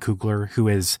attributed to Ryan Coogler, who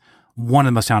is one of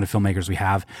the most talented filmmakers we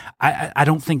have. I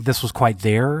don't think this was quite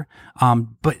there,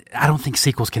 but I don't think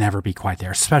sequels can ever be quite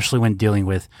there, especially when dealing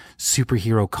with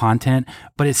superhero content.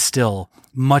 But it's still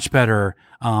much better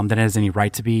than it has any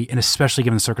right to be, and especially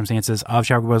given the circumstances of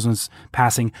Chadwick Boseman's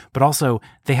passing. But also,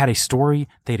 they had a story,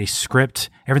 they had a script,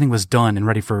 everything was done and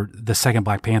ready for the second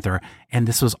Black Panther, and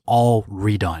this was all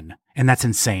redone. And that's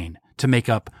insane to make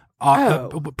up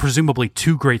presumably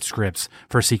 2 great scripts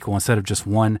for a sequel instead of just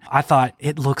one. I thought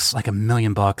it looks like $1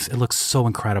 million. It looks so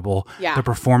incredible. Yeah. The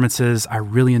performances I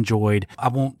really enjoyed. I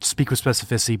won't speak with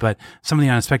specificity, but some of the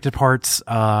unexpected parts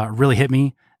really hit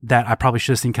me that I probably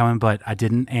should have seen coming, but I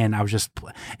didn't. And I was just,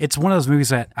 it's one of those movies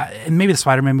that, and maybe the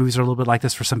Spider-Man movies are a little bit like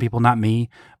this for some people, not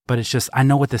me, but it's just, I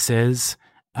know what this is.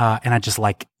 And I just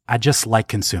like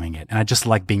consuming it, and I just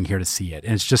like being here to see it.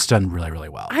 And it's just done really, really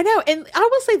well. I know. And I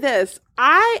will say this,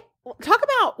 talk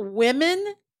about women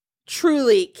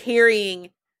truly carrying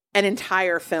an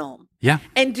entire film. Yeah.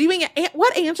 And doing it.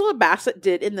 What Angela Bassett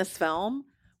did in this film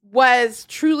was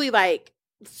truly like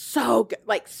so good.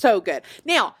 Like so good.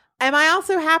 Now, am I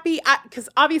also happy? Because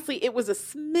obviously it was a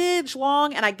smidge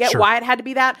long, and I get why it had to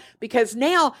be that. Because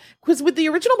with the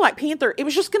original Black Panther, it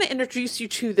was just going to introduce you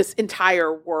to this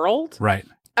entire world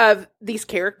of these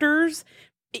characters.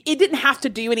 It didn't have to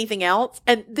do anything else.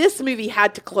 And this movie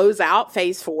had to close out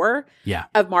phase 4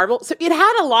 of Marvel. So it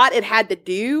had a lot it had to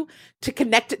do to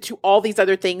connect it to all these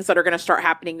other things that are going to start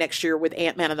happening next year with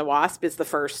Ant-Man and the Wasp is the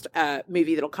first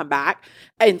movie that'll come back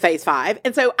in phase 5.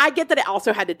 And so I get that it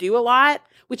also had to do a lot,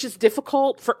 which is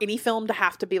difficult for any film to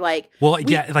have to be like. Well,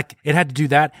 like it had to do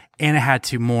that, and it had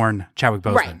to mourn Chadwick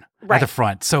Boseman at the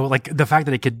front. So like the fact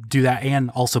that it could do that, and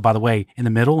also, by the way, in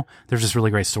the middle, there's this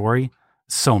really great story.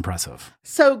 So impressive.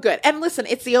 So good. And listen,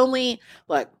 it's the only,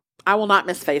 I will not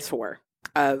miss phase 4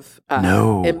 of the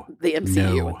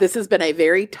MCU. No. This has been a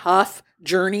very tough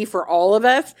journey for all of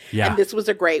us. Yeah. And this was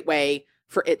a great way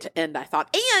for it to end, I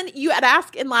thought. And you had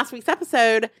asked in last week's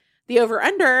episode, the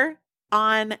over-under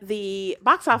on the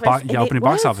box office. Opening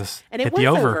box office. And it was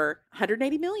over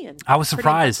 180 million. I was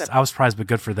surprised. But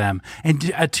good for them. And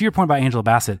to your point about Angela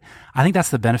Bassett, I think that's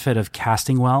the benefit of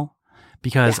casting well.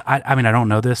 Because I mean, I don't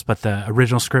know this, but the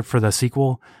original script for the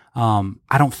sequel,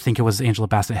 I don't think it was Angela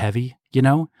Bassett heavy,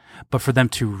 but for them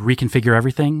to reconfigure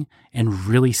everything and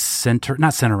really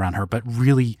not center around her, but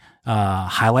really,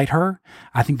 highlight her.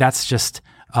 I think that's just,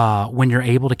 when you're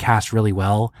able to cast really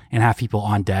well and have people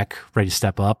on deck ready to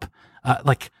step up,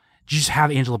 you just have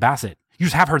Angela Bassett. You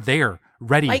just have her there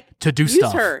ready to do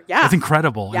stuff. Her. Yeah. It's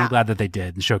incredible. Yeah. And I'm glad that they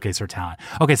did and showcase her talent.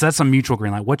 Okay, so that's some mutual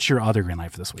green light. What's your other green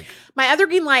light for this week? My other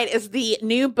green light is the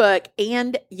new book,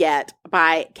 And Yet,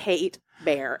 by Kate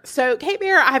Baer. So Kate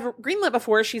Baer, I have greenlit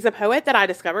before. She's a poet that I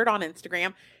discovered on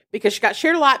Instagram because she got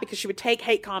shared a lot because she would take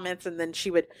hate comments and then she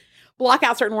would block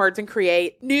out certain words and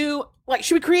create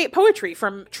she would create poetry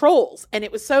from trolls. And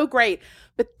it was so great.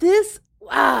 But this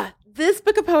this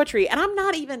book of poetry, and I'm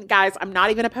not even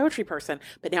a poetry person,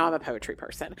 but now I'm a poetry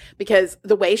person because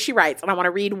the way she writes, and I want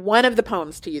to read one of the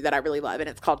poems to you that I really love, and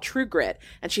it's called True Grit.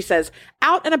 And she says,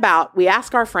 out and about, we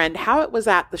ask our friend how it was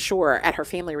at the shore at her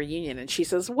family reunion. And she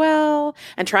says, well,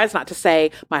 and tries not to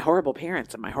say my horrible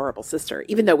parents and my horrible sister,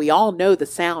 even though we all know the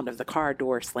sound of the car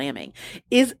door slamming.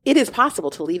 It is possible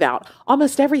to leave out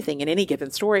almost everything in any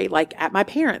given story, like at my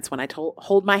parents when I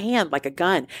hold my hand like a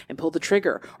gun and pull the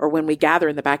trigger, or when we gather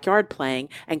in the backyard playing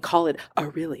and call it a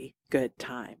really good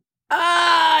time.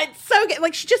 It's so good.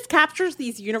 Like, she just captures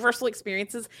these universal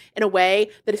experiences in a way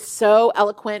that is so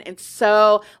eloquent and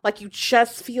so, like, you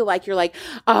just feel like you're like,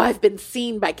 oh, I've been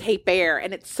seen by Kate Baer,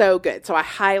 and it's so good. So I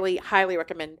highly, highly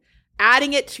recommend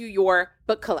adding it to your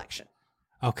book collection.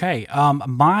 Okay.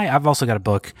 I've also got a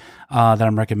book that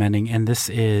I'm recommending, and this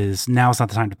is Now Is Not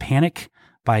the Time to Panic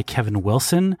by Kevin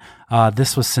Wilson.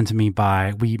 This was sent to me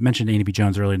we mentioned Annie B.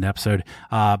 Jones earlier in the episode,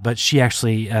 but she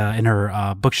actually, in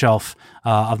her bookshelf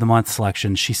of the month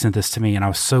selection, she sent this to me, and I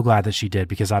was so glad that she did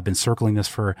because I've been circling this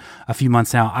for a few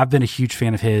months now. I've been a huge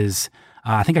fan of his.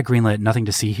 I think I greenlit Nothing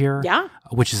to See Here,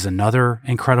 which is another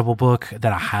incredible book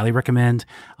that I highly recommend.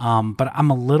 But I'm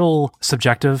a little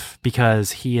subjective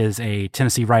because he is a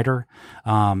Tennessee writer.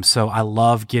 So I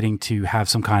love getting to have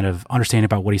some kind of understanding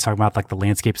about what he's talking about, like the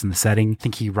landscapes and the setting. I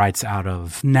think he writes out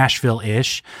of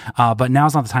Nashville-ish. But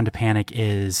Now's Not the Time to Panic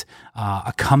is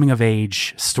a coming of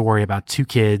age story about two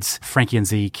kids, Frankie and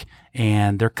Zeke,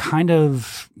 and they're kind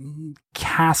of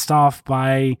cast off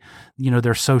by,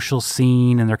 their social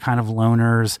scene, and they're kind of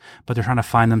loners, but they're trying to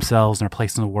find themselves and their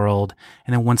place in the world.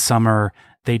 And then one summer,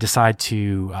 they decide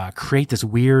to create this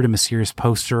weird and mysterious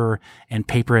poster and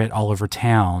paper it all over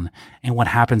town. And what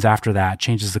happens after that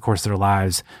changes the course of their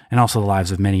lives and also the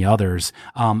lives of many others.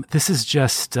 This is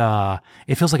just,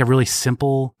 it feels like a really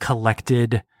simple,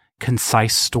 collected,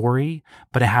 concise story,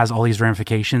 but it has all these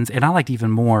ramifications. And I liked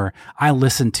even more, I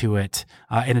listened to it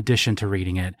in addition to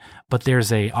reading it, but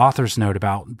there's a author's note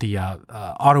about the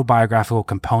autobiographical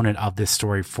component of this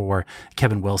story for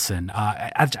Kevin Wilson.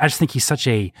 I just think he's such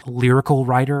a lyrical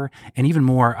writer. And even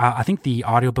more, I think the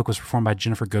audiobook was performed by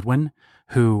Jennifer Goodwin,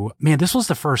 who, man, this was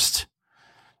the first,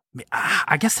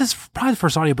 I guess this is probably the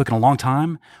first audiobook in a long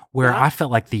time where I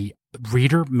felt like the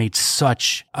reader made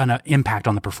such an impact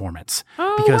on the performance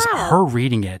because her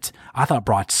reading it, I thought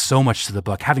brought so much to the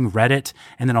book. Having read it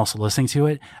and then also listening to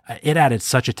it, it added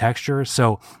such a texture.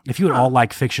 So if you would all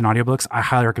like fiction audiobooks, I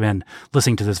highly recommend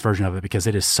listening to this version of it because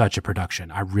it is such a production.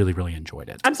 I really, really enjoyed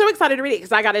it. I'm so excited to read it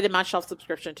because I got it in my shelf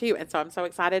subscription too. And so I'm so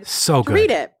excited to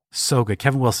read it. So good.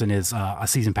 Kevin Wilson is a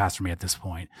season pass for me at this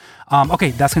point.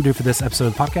 Okay, that's going to do it for this episode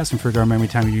of the podcast. And for your memory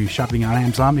time you shopping on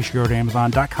Amazon, make sure you go to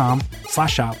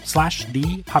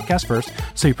amazon.com/shop/the-podcast-first.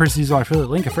 So you purchase these all affiliate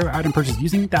link. A favorite item purchase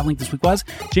using that link this week was,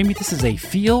 Jamie, this is a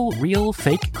feel real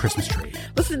fake Christmas tree.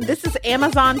 Listen, this is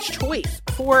Amazon's choice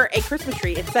for a Christmas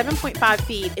tree. It's 7.5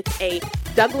 feet. It's a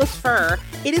Douglas fir.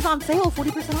 It is on sale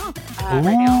 40% off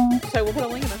right now. So we'll put a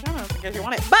link in the show notes in case you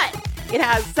want it. But it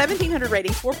has 1,700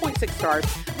 ratings, 4.6 stars.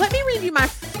 Let me read you my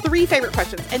 3 favorite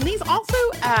questions. And these also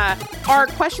are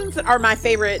questions that are my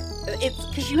favorite. It's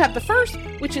because you have the first,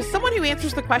 which is someone who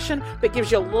answers the question but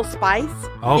gives you a little spice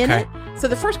in it. So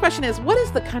the first question is, what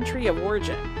is the country of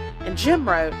origin? And Jim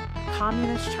wrote,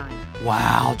 Communist China.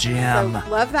 Wow, Jim. So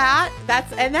love that.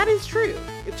 And that is true.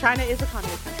 China is a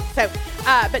communist country. So,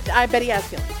 but I bet he has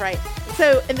feelings, right?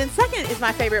 So, and then second is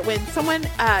my favorite when someone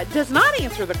does not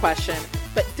answer the question,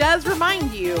 but does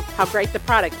remind you how great the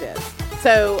product is.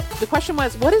 So the question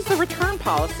was, what is the return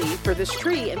policy for this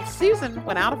tree? And Susan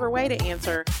went out of her way to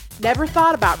answer, never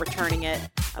thought about returning it.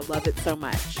 I love it so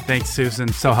much. Thanks, Susan.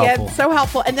 So helpful. Yeah, so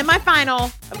helpful. And then my final,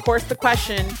 of course, the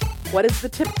question, what is the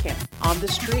tip count on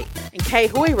this tree? And Kay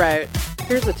Hoy wrote,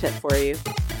 here's a tip for you.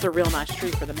 It's a real nice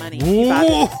tree for the money.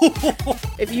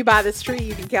 If you buy this tree,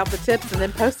 you can count the tips and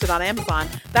then post it on Amazon.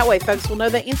 That way, folks will know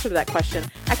the answer to that question.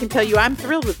 I can tell you I'm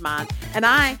thrilled with mine, and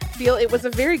I feel it was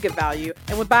a very good value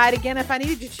and would buy it again if I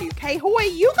needed you to. Kay Hoy,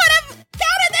 you could have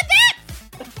counted the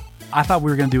tips! I thought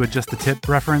we were going to do a Just the Tip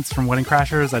reference from Wedding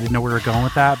Crashers. I didn't know where we were going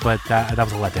with that, but that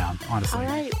was a letdown,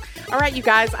 honestly. All right, you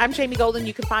guys. I'm Jamie Golden.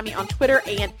 You can find me on Twitter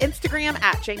and Instagram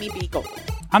at Jamie B. Golden.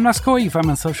 I'm Knox McCoy. You can find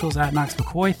me on socials at Knox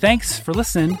McCoy. Thanks for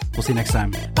listening. We'll see you next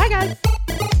time. Bye, guys.